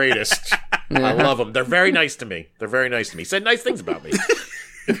 They're the greatest. I love them. They're very nice to me. Said nice things about me.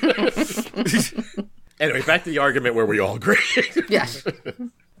 Anyway, back to the argument where we all agree. Yes.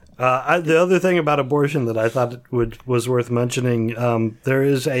 The other thing about abortion that I thought was worth mentioning, there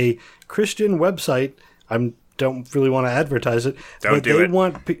is a Christian website. I don't really want to advertise it, but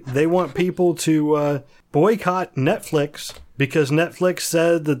they want people to boycott Netflix because Netflix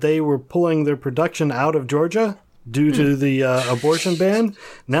said that they were pulling their production out of Georgia due to the abortion ban.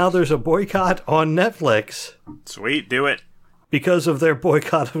 Now there's a boycott on Netflix. Sweet, do it. Because of their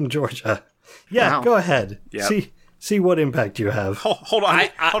boycott of Georgia. Yeah, wow. Go ahead. Yep. See what impact you have. Hold on.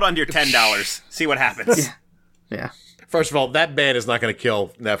 Hold on to your $10. See what happens. Yeah. First of all, that ban is not going to kill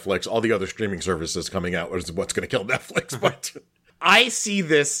Netflix. All the other streaming services coming out is what's going to kill Netflix. But I see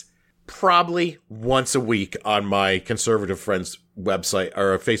this probably once a week on my conservative friends' website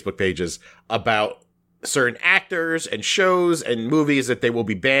or Facebook pages about certain actors and shows and movies that they will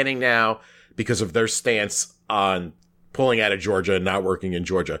be banning now because of their stance on pulling out of Georgia and not working in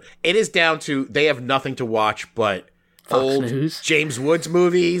Georgia. It is down to they have nothing to watch but Fox old News. James Woods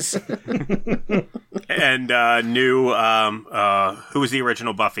movies. And new, who was the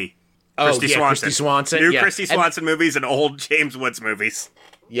original Buffy? Christy Swanson. New Christy Swanson movies and old James Woods movies.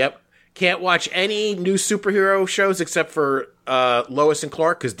 Yep. Can't watch any new superhero shows except for Lois and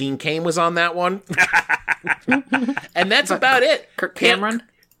Clark because Dean Cain was on that one. And that's about it. Kirk Cameron?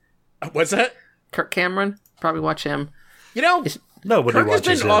 What's that? Kirk Cameron? Probably watch him. You know, nobody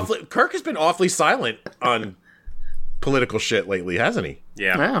watches him. Kirk has been awfully silent on political shit lately, hasn't he?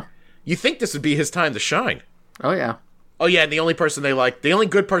 Yeah. Wow. You think this would be his time to shine. Oh, yeah. Oh, yeah, and the only person they like, the only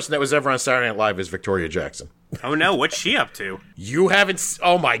good person that was ever on Saturday Night Live is Victoria Jackson. Oh, no, what's she up to? You haven't...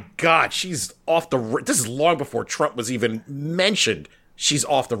 Oh, my God, she's off the... This is long before Trump was even mentioned. She's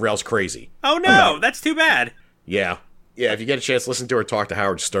off the rails crazy. Oh, no, that's too bad. Yeah. Yeah, if you get a chance, listen to her talk to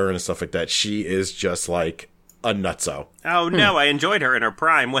Howard Stern and stuff like that. She is just like a nutso. Oh, no, I enjoyed her in her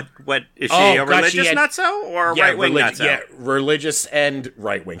prime. What is she, a religious nutso or a right-wing nutso? Yeah, religious and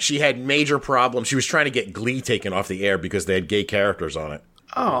right-wing. She had major problems. She was trying to get Glee taken off the air because they had gay characters on it.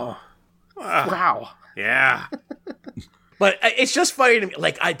 Oh. Wow. Yeah. But it's just funny to me.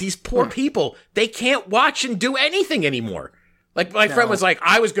 Like, these poor people, they can't watch and do anything anymore. Like, my friend was like,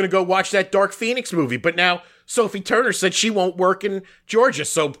 I was going to go watch that Dark Phoenix movie, but now Sophie Turner said she won't work in Georgia,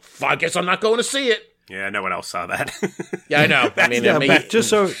 so I guess I'm not going to see it. Yeah, no one else saw that. Yeah, I know. I mean, just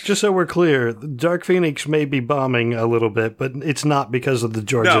so we're clear, Dark Phoenix may be bombing a little bit, but it's not because of the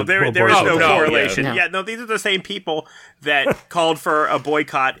Georgia. No, there is no correlation. Yeah. Yeah, no, these are the same people that called for a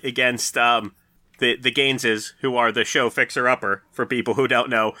boycott against the Gaineses, who are the show Fixer Upper for people who don't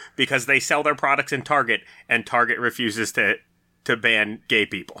know, because they sell their products in Target, and Target refuses to ban gay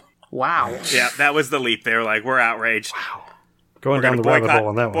people. Wow. Yeah, that was the leap. They were like, we're outraged. Wow. Going down the rabbit hole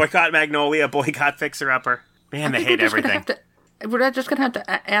on that one. Boycott Magnolia, boycott Fixer Upper. Man, they hate everything. We're just going to have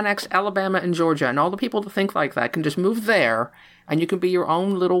to annex Alabama and Georgia, and all the people that think like that can just move there, and you can be your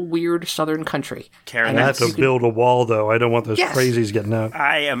own little weird southern country. And I have to build a wall, though. I don't want those crazies getting out.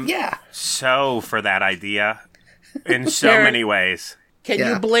 I am so for that idea in so many ways. Can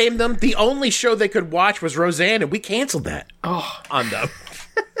you blame them? The only show they could watch was Roseanne, and we canceled that on them.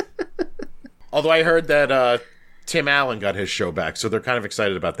 Although I heard that Tim Allen got his show back, so they're kind of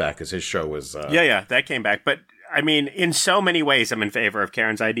excited about that because his show was... that came back. But, I mean, in so many ways, I'm in favor of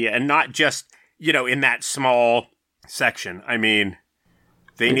Karen's idea, and not just, in that small section. I mean,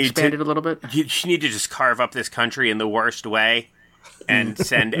 they need expand it a little bit. You need to just carve up this country in the worst way and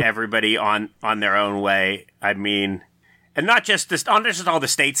send everybody on their own way. I mean, and not just all the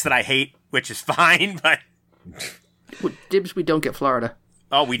states that I hate, which is fine, but... Dibs, we don't get Florida.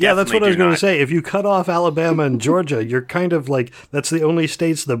 Oh, we definitely that's what I was going to say. If you cut off Alabama and Georgia, you're kind of like, that's the only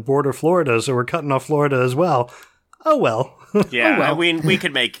states that border Florida, so we're cutting off Florida as well. Oh, well. Yeah, we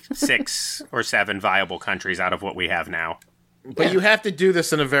could make 6 or 7 viable countries out of what we have now. But you have to do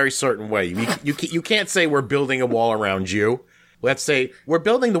this in a very certain way. You can't say we're building a wall around you. Let's say we're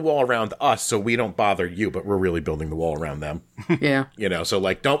building the wall around us so we don't bother you, but we're really building the wall around them. Yeah. So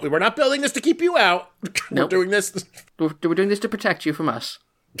like, we're not building this to keep you out. We're doing this. We're doing this to protect you from us.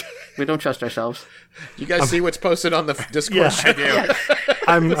 We don't trust ourselves. You guys see what's posted on the Discord? Yeah.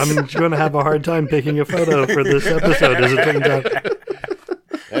 I'm going to have a hard time picking a photo for this episode, as it turns out.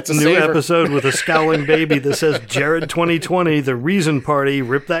 That's a new episode with a scowling baby that says, Jared 2020, the Reason Party,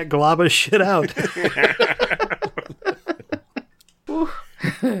 rip that glob of shit out.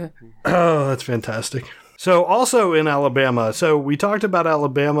 Oh, that's fantastic. So also in Alabama, so we talked about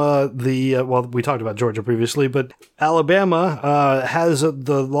Alabama, we talked about Georgia previously, but Alabama has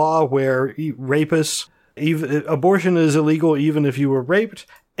the law where rapists, abortion is illegal even if you were raped,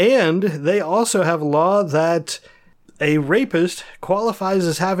 and they also have a law that a rapist qualifies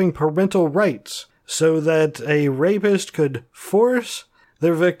as having parental rights, so that a rapist could force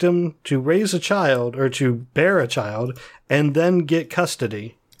their victim to raise a child or to bear a child and then get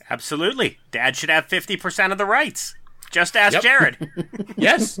custody. Absolutely. Dad should have 50% of the rights. Just ask Jared.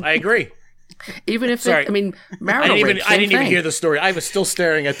 Yes, I agree. Even if, Sorry. marital rape, I didn't even hear the story. I was still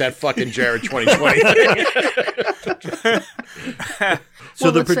staring at that fucking Jared 2020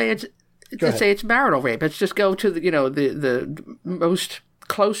 thing. Let's say it's marital rape. Let's just go to the most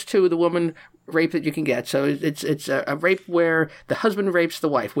close to the woman rape that you can get. So it's a rape where the husband rapes the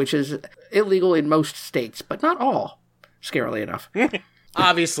wife, which is illegal in most states, but not all, scarily enough.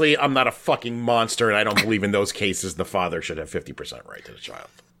 Obviously, I'm not a fucking monster, and I don't believe in those cases the father should have 50% right to the child.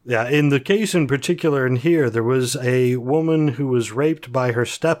 Yeah, in the case in particular in here, there was a woman who was raped by her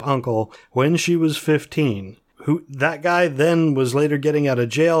step-uncle when she was 15. That guy then was later getting out of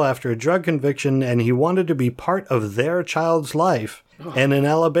jail after a drug conviction, and he wanted to be part of their child's life. Oh. And in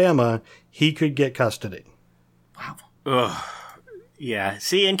Alabama, he could get custody. Wow. Ugh. Yeah.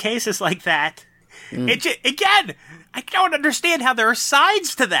 See, in cases like that, again, I don't understand how there are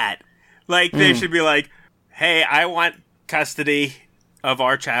sides to that. Like, they should be like, hey, I want custody of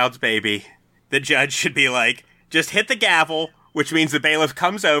our child's baby. The judge should be like, just hit the gavel, which means the bailiff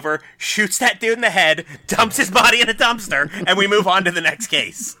comes over, shoots that dude in the head, dumps his body in a dumpster, and we move on to the next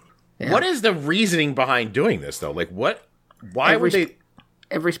case. Yeah. What is the reasoning behind doing this, though? Like, what? Why would they?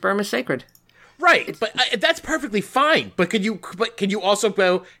 Every sperm is sacred. Right, but that's perfectly fine. But can you also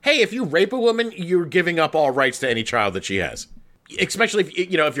go, hey, if you rape a woman, you're giving up all rights to any child that she has, especially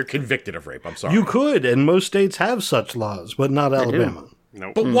if you're convicted of rape. I'm sorry. You could, and most states have such laws, but not Alabama.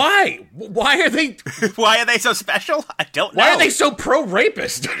 Nope. But why? Why are they? Why are they so special? I don't know. Why are they so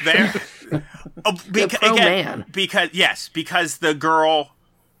pro-rapist? They're pro-man. Because the girl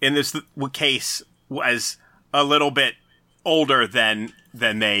in this case was a little bit older than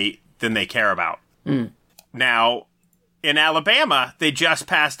they care about. Now, in Alabama, they just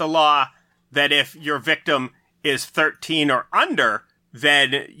passed a law that if your victim is 13 or under,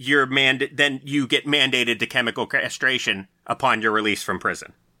 then you get mandated to chemical castration upon your release from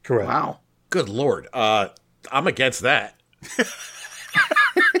prison. Correct. Wow. Good Lord. I'm against that.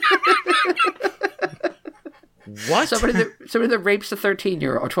 What? Somebody that rapes a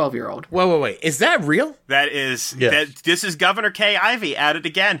 13-year-old or 12-year-old. Wait. Is that real? That is, yes. This is Governor Kay Ivey at it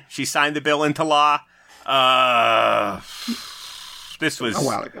again. She signed the bill into law. This was a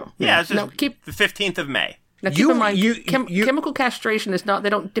while ago. Yeah, the 15th of May. Now, keep in mind, chemical castration is not, they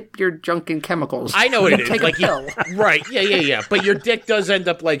don't dip your junk in chemicals. I know what it is. Take a pill. Right, yeah. But your dick does end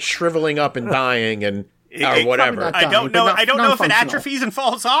up, like, shriveling up and dying or whatever. I don't know if it atrophies and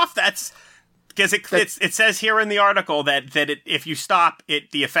falls off. That's because it says here in the article that if you stop,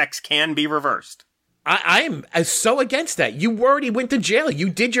 the effects can be reversed. I am so against that. You already went to jail. You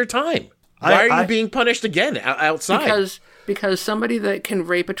did your time. Why are you being punished again outside? Because somebody that can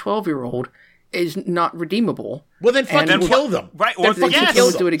rape a 12-year-old is not redeemable. Well, then fucking kill them. Right. Or kill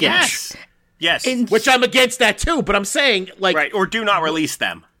them. Do it again. Yes. Which I'm against that too, but I'm saying, like... Right, or do not release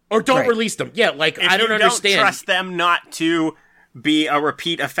them. Or don't release them. Yeah, like, I don't understand. If you don't trust them not to be a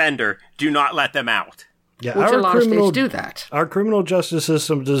repeat offender, do not let them out. Yeah, Which a lot of states do that. Our criminal justice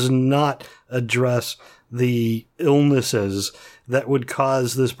system does not address the illnesses that would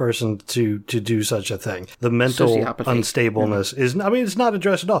cause this person to do such a thing. The mental unstableness is, it's not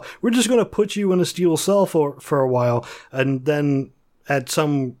addressed at all. We're just going to put you in a steel cell for a while and then at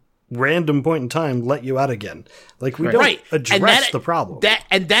some random point in time let you out again. Like, we don't address the problem.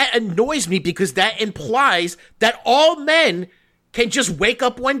 That annoys me because that implies that all men can just wake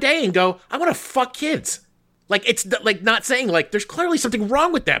up one day and go, I want to fuck kids. Like, it's like not saying, like, there's clearly something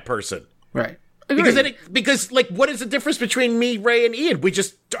wrong with that person. Right. Because what is the difference between me, Ray, and Ian? We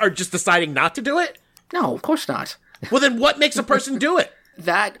just are just deciding not to do it? No, of course not. Well, then what makes a person do it?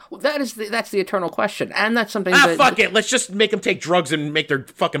 That's the eternal question, and that's something. Fuck it. Let's just make them take drugs and make their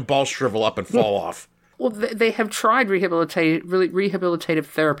fucking balls shrivel up and fall off. Well, they have tried rehabilitative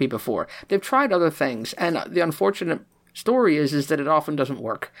therapy before. They've tried other things, and the unfortunate story is that it often doesn't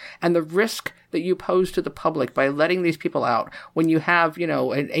work. And the risk that you pose to the public by letting these people out when you have, an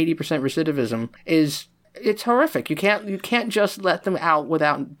 80% recidivism it's horrific. You can't just let them out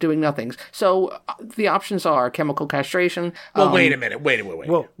without doing nothing. So the options are chemical castration. Well, wait a minute. Wait.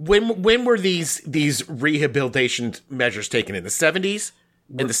 Well, when were these rehabilitation measures taken in the 70s?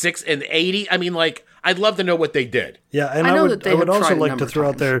 in the 60s and the 80s. I mean, like, I'd love to know what they did. Yeah, and I I know would, that they I would have also tried a like number to of throw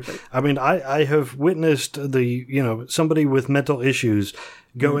out there, times, I mean, I have witnessed somebody with mental issues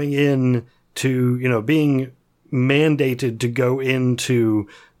going in to, being mandated to go into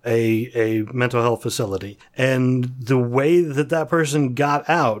a mental health facility. And the way that person got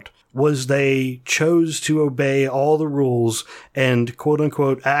out was they chose to obey all the rules and quote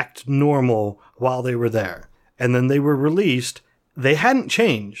unquote act normal while they were there. And then they were released. They hadn't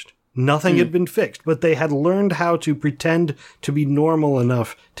changed. Nothing had been fixed, but they had learned how to pretend to be normal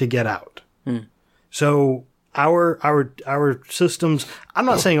enough to get out. So our systems, I'm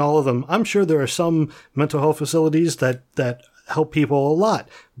not saying all of them. I'm sure there are some mental health facilities that help people a lot,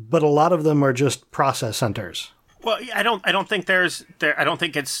 but a lot of them are just process centers. Well, I don't think I don't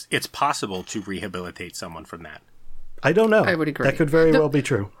think it's possible to rehabilitate someone from that. I don't know. I would agree. That could very well be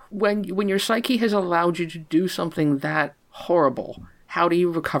true. When your psyche has allowed you to do something that horrible, how do you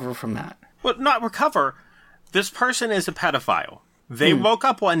recover from that? Well, not recover. This person is a pedophile. They woke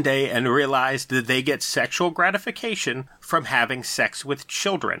up one day and realized that they get sexual gratification from having sex with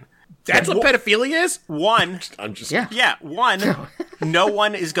children. That's what pedophilia is? I'm just... Yeah, one, no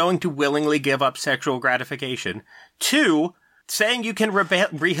one is going to willingly give up sexual gratification. Two, saying you can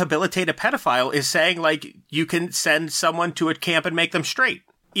rehabilitate a pedophile is saying, like, you can send someone to a camp and make them straight.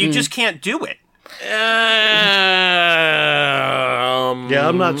 You just can't do it. Yeah,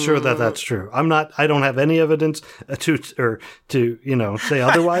 I'm not sure that's true. I don't have any evidence to say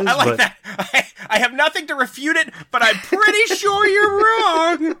otherwise. I like but that. I have nothing to refute it, but I'm pretty sure you're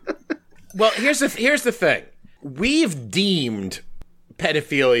wrong. Well, here's the thing. We've deemed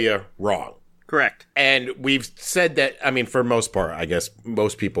pedophilia wrong. Correct. And we've said that, I mean, for most part, I guess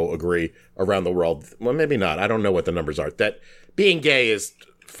most people agree around the world. Well, maybe not. I don't know what the numbers are. That being gay is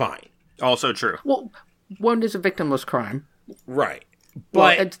fine. Also true. Well, one is a victimless crime. Right.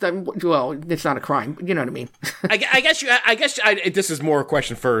 Well, But it's not a crime. You know what I mean? I guess this is more a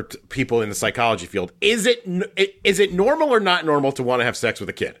question for people in the psychology field. Is it normal or not normal to want to have sex with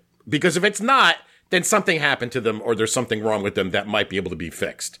a kid? Because if it's not, then something happened to them or there's something wrong with them that might be able to be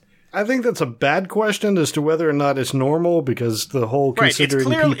fixed. I think that's a bad question as to whether or not it's normal, because the whole considering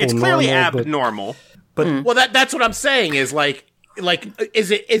people it's clearly normal, abnormal. But well, that's what I'm saying is like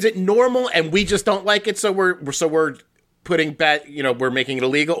is it normal and we just don't like it, so we're putting we're making it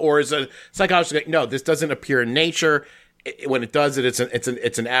illegal, or is a psychologist like, no, this doesn't appear in nature. When it does it's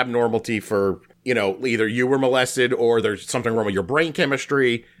an abnormality for either you were molested or there's something wrong with your brain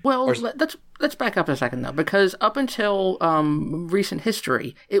chemistry. Well, let's back up a second though, because up until recent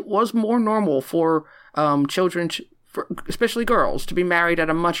history, it was more normal for children, especially girls, to be married at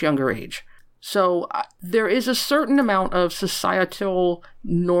a much younger age. So there is a certain amount of societal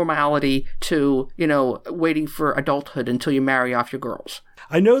normality to, waiting for adulthood until you marry off your girls.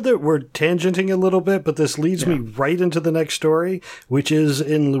 I know that we're tangenting a little bit, but this leads me right into the next story, which is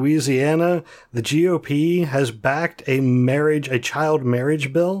in Louisiana. The GOP has backed a child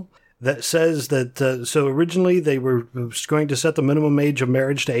marriage bill that says that, so originally they were going to set the minimum age of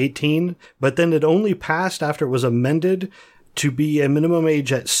marriage to 18, but then it only passed after it was amended to be a minimum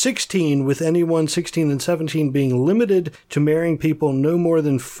age at 16, with anyone 16 and 17 being limited to marrying people no more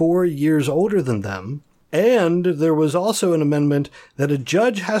than 4 years older than them. And there was also an amendment that a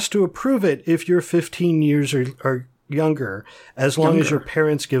judge has to approve it if you're 15 years or younger, as long as your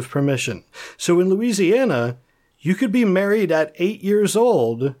parents give permission. So in Louisiana, you could be married at 8 years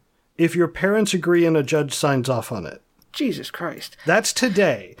old if your parents agree and a judge signs off on it. Jesus Christ. That's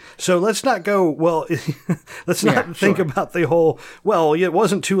today. So let's not go, let's not think about the whole, it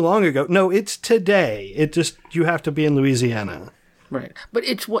wasn't too long ago. No, it's today. You have to be in Louisiana. Right. But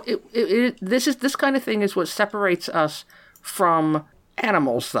it's this kind of thing is what separates us from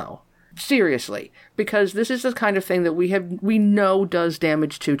animals, though. Seriously. Because this is the kind of thing that we know does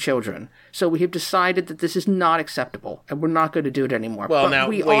damage to children. So we have decided that this is not acceptable and we're not going to do it anymore. Well, but now,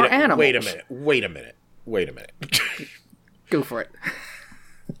 we are animals. Wait a minute. Go for it.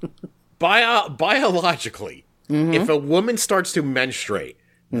 Biologically, if a woman starts to menstruate,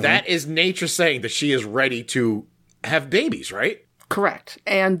 that is nature saying that she is ready to have babies, right? Correct.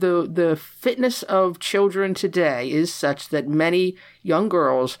 And the fitness of children today is such that many young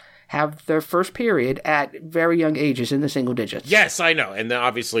girls have their first period at very young ages in the single digits. Yes, I know. And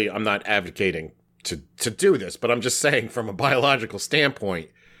obviously I'm not advocating to do this, but I'm just saying from a biological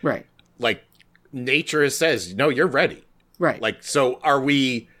standpoint, right? Like nature says, no, you're ready. Right. Like, so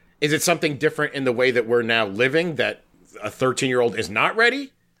is it something different in the way that we're now living that a 13-year-old is not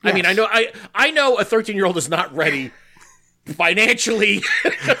ready? Yes. I mean, I know a 13-year-old is not ready financially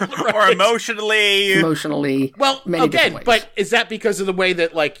or emotionally. Well, many different again, ways. but is that because of the way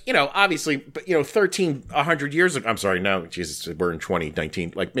that, like, obviously, 100 years ago, I'm sorry, no, Jesus, we're in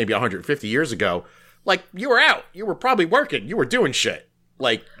 2019, like maybe 150 years ago, like, you were out, you were probably working, you were doing shit.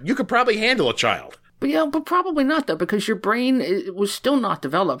 Like, you could probably handle a child. But probably not, though, because your brain was still not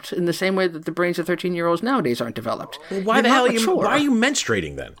developed in the same way that the brains of 13-year-olds nowadays aren't developed. Well, why are you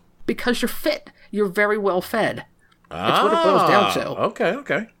menstruating then? Because you're fit. You're very well fed. That's what it boils down to.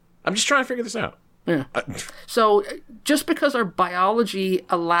 Okay. I'm just trying to figure this out. Yeah. So just because our biology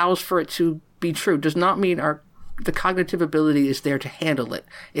allows for it to be true does not mean the cognitive ability is there to handle it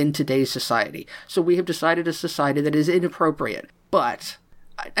in today's society. So we have decided a society that is inappropriate. But,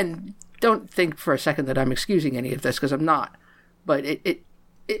 and don't think for a second that I'm excusing any of this, because I'm not. But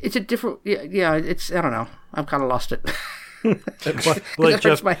it's a different, it's, I don't know. I've kind of lost it. Like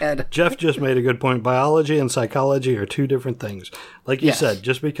Jeff just made a good point. Biology and psychology are two different things. Like you said,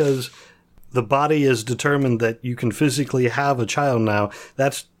 just because the body is determined that you can physically have a child now,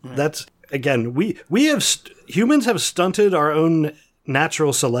 that's again, humans have stunted our own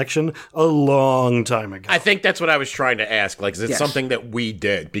natural selection a long time ago. I think that's what I was trying to ask. Like, is it something that we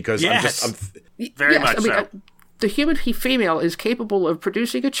did? Because I'm very much so. The human female is capable of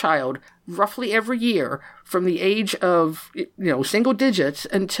producing a child roughly every year from the age of, single digits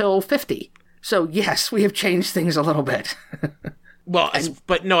until 50. So, yes, we have changed things a little bit. Well,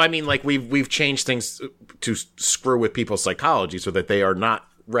 but no, I mean, like, we've changed things to screw with people's psychology so that they are not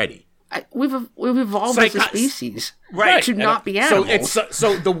ready. We've evolved as a species to not be animals.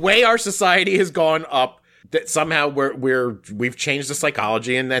 So the way our society has gone up, that somehow we've changed the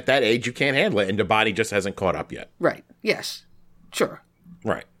psychology, and at that age you can't handle it, and the body just hasn't caught up yet. Right. Yes. Sure.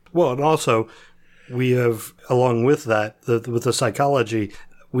 Right. Well, and also we have, along with that, with the psychology,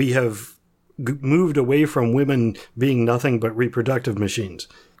 we have moved away from women being nothing but reproductive machines.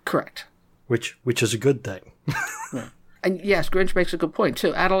 Correct. Which is a good thing. Yeah. And yes, Grinch makes a good point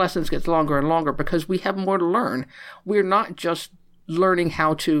too. Adolescence gets longer and longer because we have more to learn. We're not just learning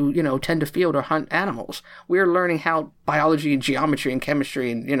how to, tend a field or hunt animals. We're learning how biology and geometry and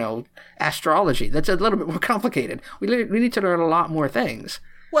chemistry and, astrology. That's a little bit more complicated. We need to learn a lot more things.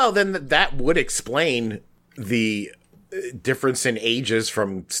 Well, then that would explain the difference in ages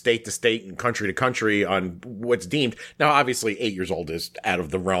from state to state and country to country on what's deemed. Now, obviously, 8 years old is out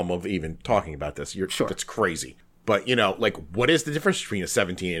of the realm of even talking about this. Sure. That's crazy. But, what is the difference between a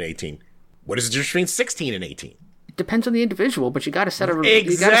 17 and 18? What is the difference between 16 and 18? It depends on the individual, but you got to set a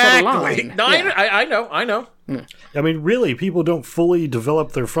Exactly. You gotta set a line. No, yeah. I know. Yeah. I mean, really, people don't fully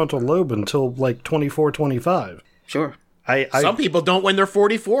develop their frontal lobe until like 24, 25. Sure. Some people don't when they're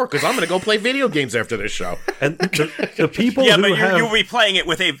 44, because I'm going to go play video games after this show. And the people yeah, who but have... you'll be playing it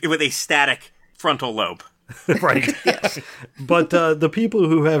with a static frontal lobe. Right. Yes. But the people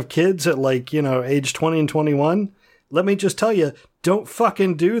who have kids at age 20 and 21, let me just tell you, don't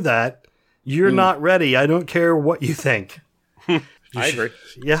fucking do that. You're not ready. I don't care what you think. I agree.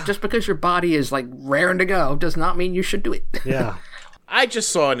 Yeah. Just because your body is raring to go does not mean you should do it. Yeah. I just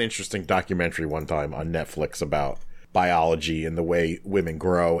saw an interesting documentary one time on Netflix about biology and the way women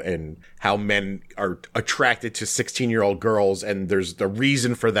grow and how men are attracted to 16-year-old girls, and there's the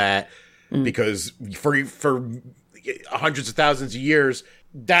reason for that because for hundreds of thousands of years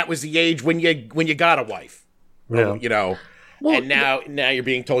that was the age when you got a wife. Yeah. Well, and now you're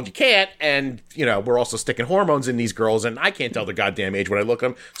being told you can't, and we're also sticking hormones in these girls, and I can't tell their goddamn age when I look at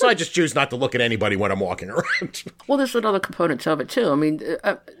them, so I just choose not to look at anybody when I'm walking around. Well, there's another component of it too. I mean,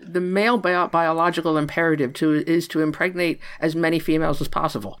 the male biological imperative is to impregnate as many females as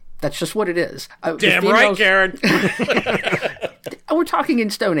possible. That's just what it is. Damn right, Karen. We're talking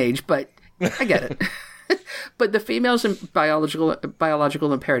in Stone Age, but I get it. But the female's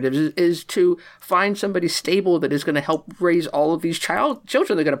biological imperative is to find somebody stable that is going to help raise all of these children that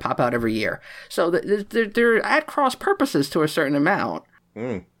are going to pop out every year. So they're at cross purposes to a certain amount.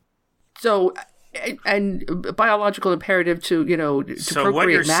 So, and biological imperative to procreate So what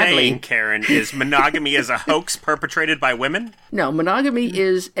you're madly. saying, Karen, is monogamy is a hoax perpetrated by women? No, monogamy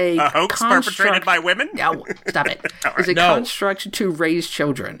is a hoax perpetrated by women? No, stop it. It's a construct to raise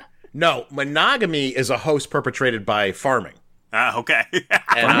children. No, monogamy is a hoax perpetrated by farming. Okay.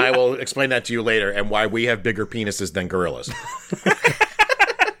 And I will explain that to you later, and why we have bigger penises than gorillas.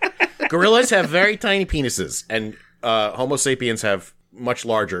 Gorillas have very tiny penises, and Homo sapiens have much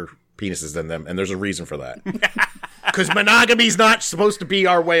larger penises than them, and there's a reason for that. Because monogamy's not supposed to be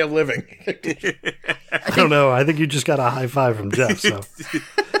our way of living. I don't know. I think you just got a high five from Jeff, so...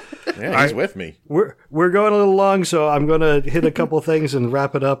 Yeah, he's with me. We're going a little long, so I'm going to hit a couple things and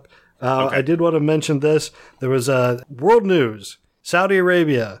wrap it up. Okay. I did want to mention this. There was world news. Saudi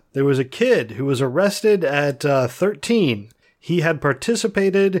Arabia. There was a kid who was arrested at 13. He had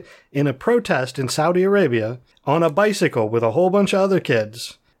participated in a protest in Saudi Arabia on a bicycle with a whole bunch of other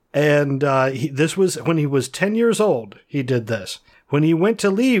kids. And this was when he was 10 years old. He did this. When he went to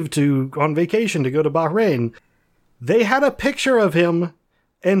leave on vacation to go to Bahrain, they had a picture of him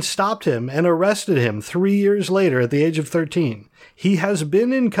and stopped him and arrested him 3 years later at the age of 13. He has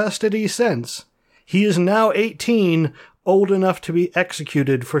been in custody since. He is now 18, old enough to be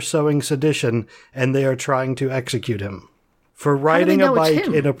executed for sowing sedition, and they are trying to execute him for riding a bike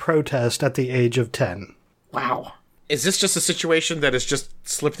in a protest at the age of 10. Wow. Is this just a situation that has just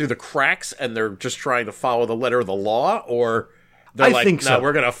slipped through the cracks and they're just trying to follow the letter of the law? Or they're think so.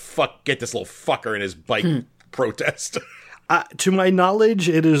 We're going to get this little fucker in his bike protest? To my knowledge,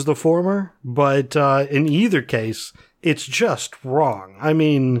 it is the former, but in either case, it's just wrong. I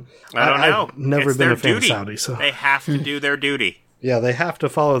mean, I don't know. I've never It's been their a fan duty. of Saudi, so They have to do their duty. yeah, they have to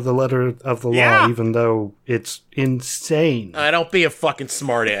follow the letter of the law, Yeah. even though it's insane. Don't be a fucking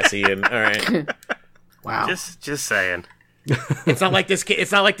smartass, Ian. All right. Wow. Just saying. It's not like this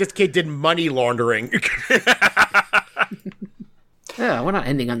kid did money laundering. Yeah, we're not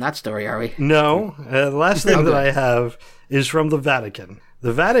ending on that story, are we? No, the last thing that Okay. I have is from the Vatican.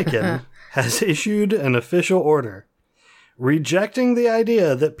 The Vatican has issued an official order rejecting the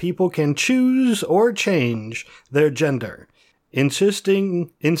idea that people can choose or change their gender,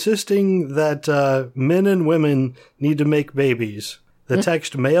 insisting that men and women need to make babies. The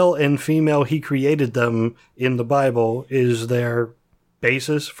text male and female he created them in the Bible is their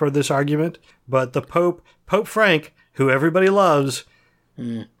basis for this argument. But the Pope Frank, who everybody loves,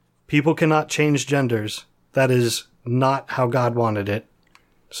 people cannot change genders. That is not how God wanted it.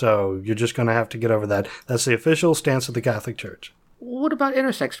 So you're just going to have to get over that. That's the official stance of the Catholic Church. What about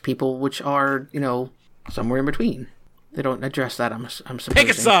intersex people, which are, somewhere in between? They don't address that, I'm supposing. Pick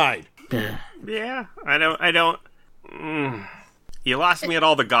a side. Yeah, I don't. You lost me at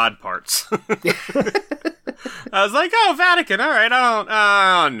all the God parts. I was like, oh, Vatican, all right.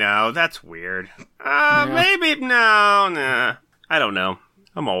 Oh, no, that's weird. Maybe, no. I don't know.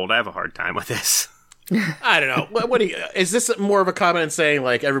 I'm old. I have a hard time with this. I don't know. What do you, is this more of a comment saying,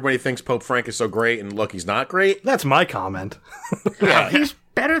 like, everybody thinks Pope Frank is so great and look, he's not great? That's my comment. He's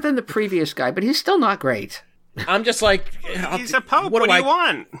better than the previous guy, but he's still not great. I'm just like... He's a pope. What do you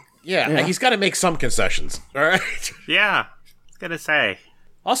want? Yeah, he's got to make some concessions, all right? Yeah, I was going to say.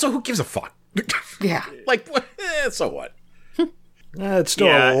 Also, who gives a fuck? Yeah. Like, so what? It's still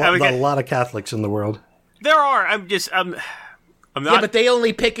a lot of Catholics in the world. There are. I'm not. Yeah, but they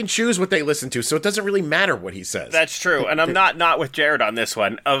only pick and choose what they listen to, so it doesn't really matter what he says. That's true, and I'm not with Jared on this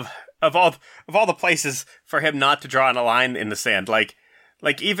one. Of all the places for him not to draw on a line in the sand, like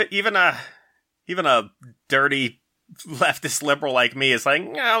even a dirty leftist liberal like me is like,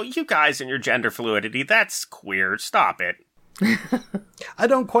 no, you guys and your gender fluidity, that's queer. Stop it. I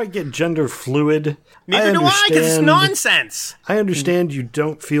don't quite get gender fluid. Neither do I, because it's nonsense. I understand you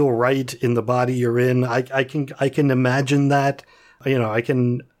don't feel right in the body you're in. I can imagine that. I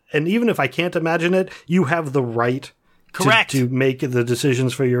can, and even if I can't imagine it, you have the right to make the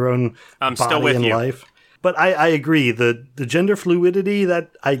decisions for your own body and life. But I agree. The gender fluidity,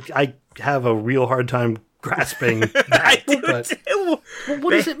 that I have a real hard time grasping. I do too.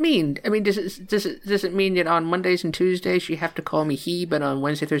 What does it mean? I mean, does it mean that on Mondays and Tuesdays you have to call me he, but on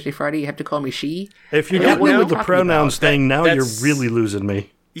Wednesday, Thursday, Friday you have to call me she? If you're getting with the pronouns thing, now you're really losing me.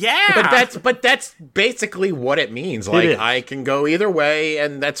 Yeah, but that's basically what it means. Like, I can go either way,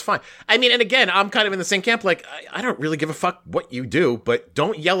 and that's fine. I mean, and again, I'm kind of in the same camp. Like, I don't really give a fuck what you do, but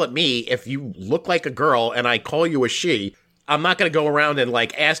don't yell at me if you look like a girl and I call you a she. I'm not going to go around and,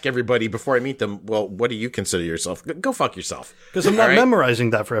 like, ask everybody before I meet them, well, what do you consider yourself? Go fuck yourself. Because I'm not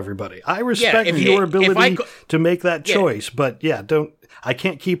memorizing that for everybody. I respect your ability to make that choice, but I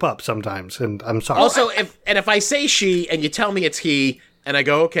can't keep up sometimes, and I'm sorry. Also, if I say she and you tell me it's he, and I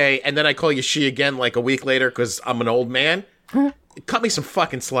go, okay, and then I call you she again like a week later because I'm an old man, cut me some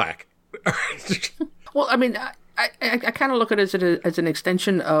fucking slack. Well, I mean, I kind of look at it as an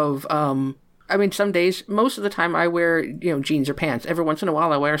extension of... I mean, some days, most of the time I wear, jeans or pants. Every once in a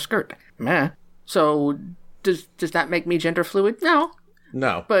while I wear a skirt. Meh. So, does that make me gender fluid? No.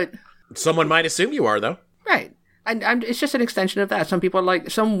 No. But... someone might assume you are, though. Right. And it's just an extension of that. Some people like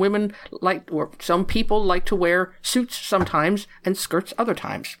to wear suits sometimes and skirts other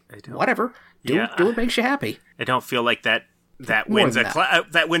times. Whatever. Do what makes you happy. I don't feel like that wins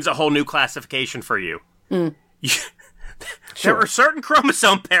that wins a whole new classification for you. Sure. There are certain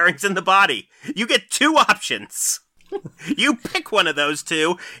chromosome pairings in the body. You get two options. You pick one of those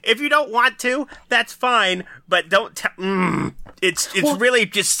two. If you don't want to, that's fine. But don't it's really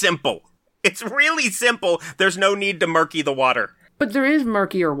just simple. It's really simple. There's no need to murky the water. But there is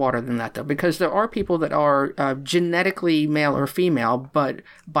murkier water than that, though, because there are people that are genetically male or female, but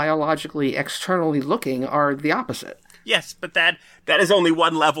biologically, externally looking, are the opposite. Yes, but that is only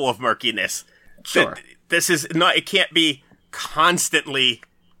one level of murkiness. Sure. This is not. It can't be constantly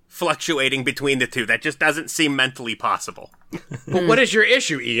fluctuating between the two. That just doesn't seem mentally possible. But what is your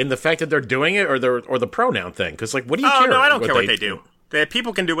issue, Ian? The fact that they're doing it, or the pronoun thing? Because what do you care? Oh no, I don't care what they do.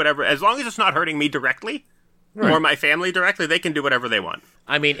 People can do whatever, as long as it's not hurting me directly. Right. Or my family directly, they can do whatever they want.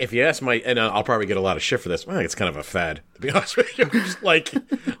 I mean, if you ask and I'll probably get a lot of shit for this. I think it's kind of a fad, to be honest with you. Just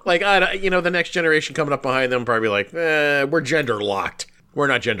the next generation coming up behind them probably like, we're gender locked. We're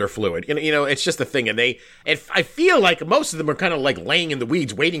not gender fluid. It's just a thing. And I feel like most of them are kind of like laying in the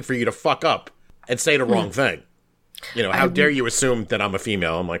weeds, waiting for you to fuck up and say the wrong thing. How dare you assume that I'm a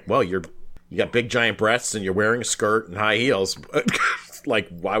female? I'm like, well, you got big giant breasts and you're wearing a skirt and high heels. Like,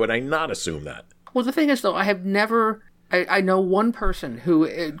 why would I not assume that? Well, the thing is, though, I have never... I know one person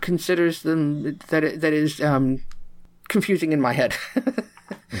who considers them that is confusing in my head.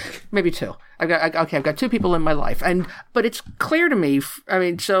 Maybe two. I've got two people in my life, but it's clear to me. I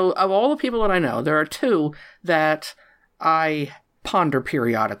mean, so of all the people that I know, there are two that I ponder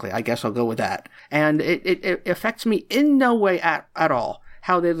periodically. I guess I'll go with that, and it affects me in no way at all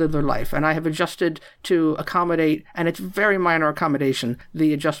how they live their life, and I have adjusted to accommodate, and it's very minor accommodation,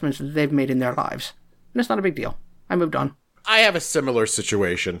 the adjustments that they've made in their lives. And it's not a big deal. I moved on. I have a similar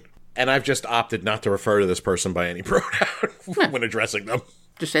situation, and I've just opted not to refer to this person by any pronoun when addressing them.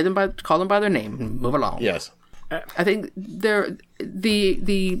 Just call them by their name, and move along. Yes. I think the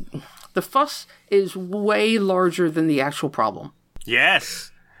fuss is way larger than the actual problem.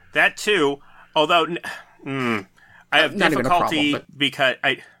 Yes, that too, although... I have difficulty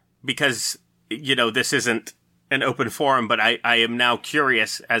because this isn't an open forum, but I am now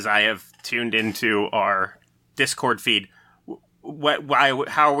curious as I have tuned into our Discord feed.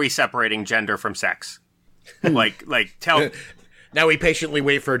 How are we separating gender from sex? Tell. Now we patiently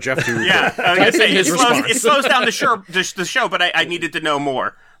wait for Jeff to it slows down the show, but I needed to know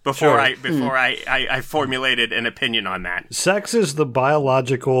more before I formulated an opinion on that. Sex is the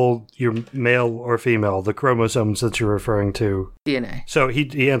biological, you're male or female, the chromosomes that you're referring to. DNA. So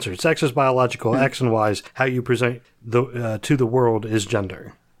he answered, sex is biological, X and Y's, how you present to the world is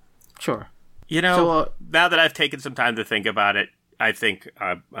gender. Sure. Now that I've taken some time to think about it, I think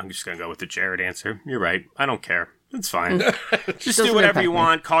I'm just going to go with the Jared answer. You're right. I don't care. It's fine. Just do whatever you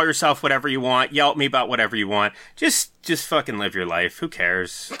want. Call yourself whatever you want. Yell at me about whatever you want. Just fucking live your life. Who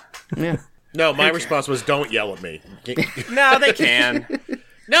cares? Yeah. No, my response was, don't yell at me. No, they can.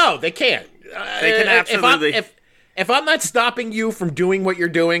 No, they can't. They can absolutely. If I'm not stopping you from doing what you're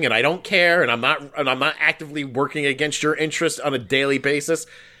doing, and I don't care, and I'm not actively working against your interests on a daily basis,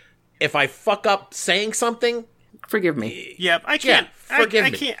 if I fuck up saying something, forgive me. Yeah, I can't.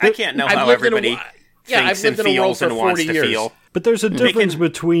 Forgive me. I can't know how everybody. I've lived in a world for 40 years. But there's a difference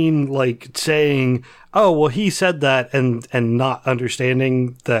between saying, "Oh, well, he said that," and not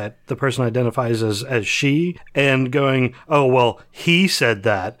understanding that the person identifies as she, and going, "Oh, well, he said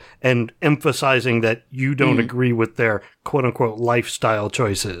that," and emphasizing that you don't agree with their quote unquote lifestyle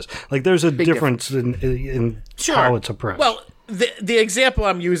choices. There's a difference in how it's approached. Well, the example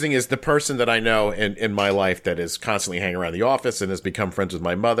I'm using is the person that I know in my life that is constantly hanging around the office and has become friends with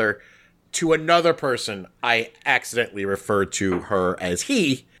my mother. To another person, I accidentally referred to her as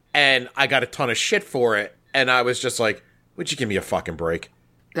he, and I got a ton of shit for it, and I was just like, would you give me a fucking break?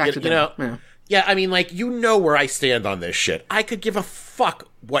 Yeah. Yeah, I mean, where I stand on this shit. I could give a fuck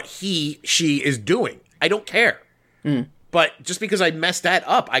what she is doing. I don't care. But just because I messed that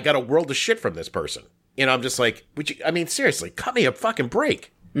up, I got a world of shit from this person. I'm just like, seriously, cut me a fucking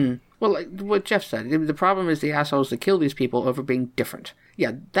break. Well, like what Jeff said, the problem is the assholes that kill these people over being different.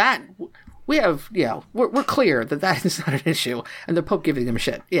 Yeah, we're clear that is not an issue, and the Pope giving them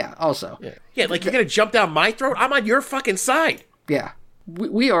shit. Yeah, also. Yeah, you're gonna jump down my throat? I'm on your fucking side. Yeah,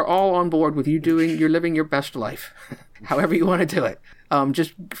 we are all on board with you're living your best life, however you want to do it.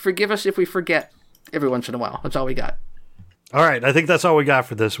 Just forgive us if we forget every once in a while. That's all we got. All right, I think that's all we got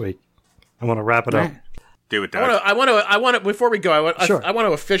for this week. I want to wrap it up. Do it, Doug. I want to. Before we go, I want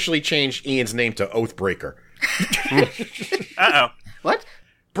to officially change Ian's name to Oathbreaker. Uh-oh. What?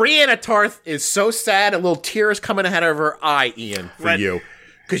 Brianna Tarth is so sad. A little tear is coming out of her eye, Ian, for you,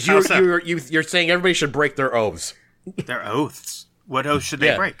 because you're saying everybody should break their oaths. Their oaths. What oaths should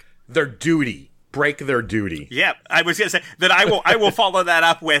they break? Their duty. Break their duty. Yeah, I was gonna say that. I will follow that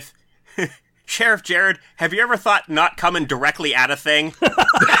up with. Sheriff Jared, have you ever thought not coming directly at a thing?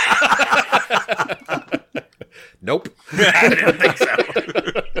 Nope. I didn't think so.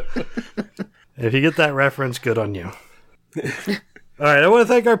 If you get that reference, good on you. All right, I want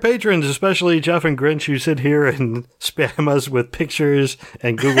to thank our patrons, especially Jeff and Grinch, who sit here and spam us with pictures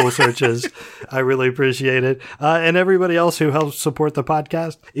and Google searches. I really appreciate it. And everybody else who helps support the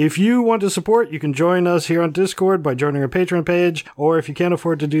podcast. If you want to support, you can join us here on Discord by joining our Patreon page. Or if you can't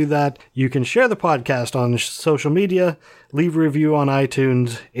afford to do that, you can share the podcast on social media, leave a review on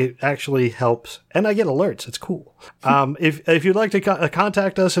iTunes. It actually helps. And I get alerts. It's cool. If you'd like to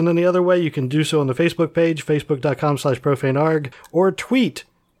contact us in any other way, you can do so on the Facebook page, facebook.com/profanearg, or tweet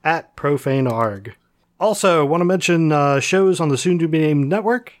at profanearg. Also, want to mention shows on the soon-to-be-named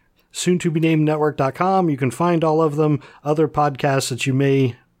network, soon-to-be-named-network.com. You can find all of them, other podcasts that you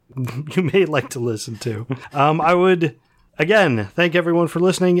may like to listen to. I would, again, thank everyone for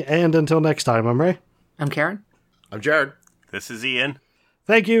listening, and until next time, I'm Ray. I'm Karen. I'm Jared. This is Ian.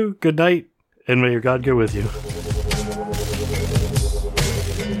 Thank you, good night, and may your God go with you.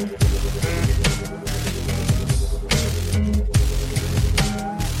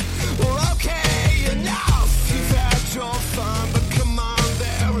 Well, okay, enough. You've had your fun, but come on,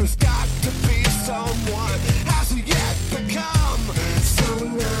 there has got to be someone.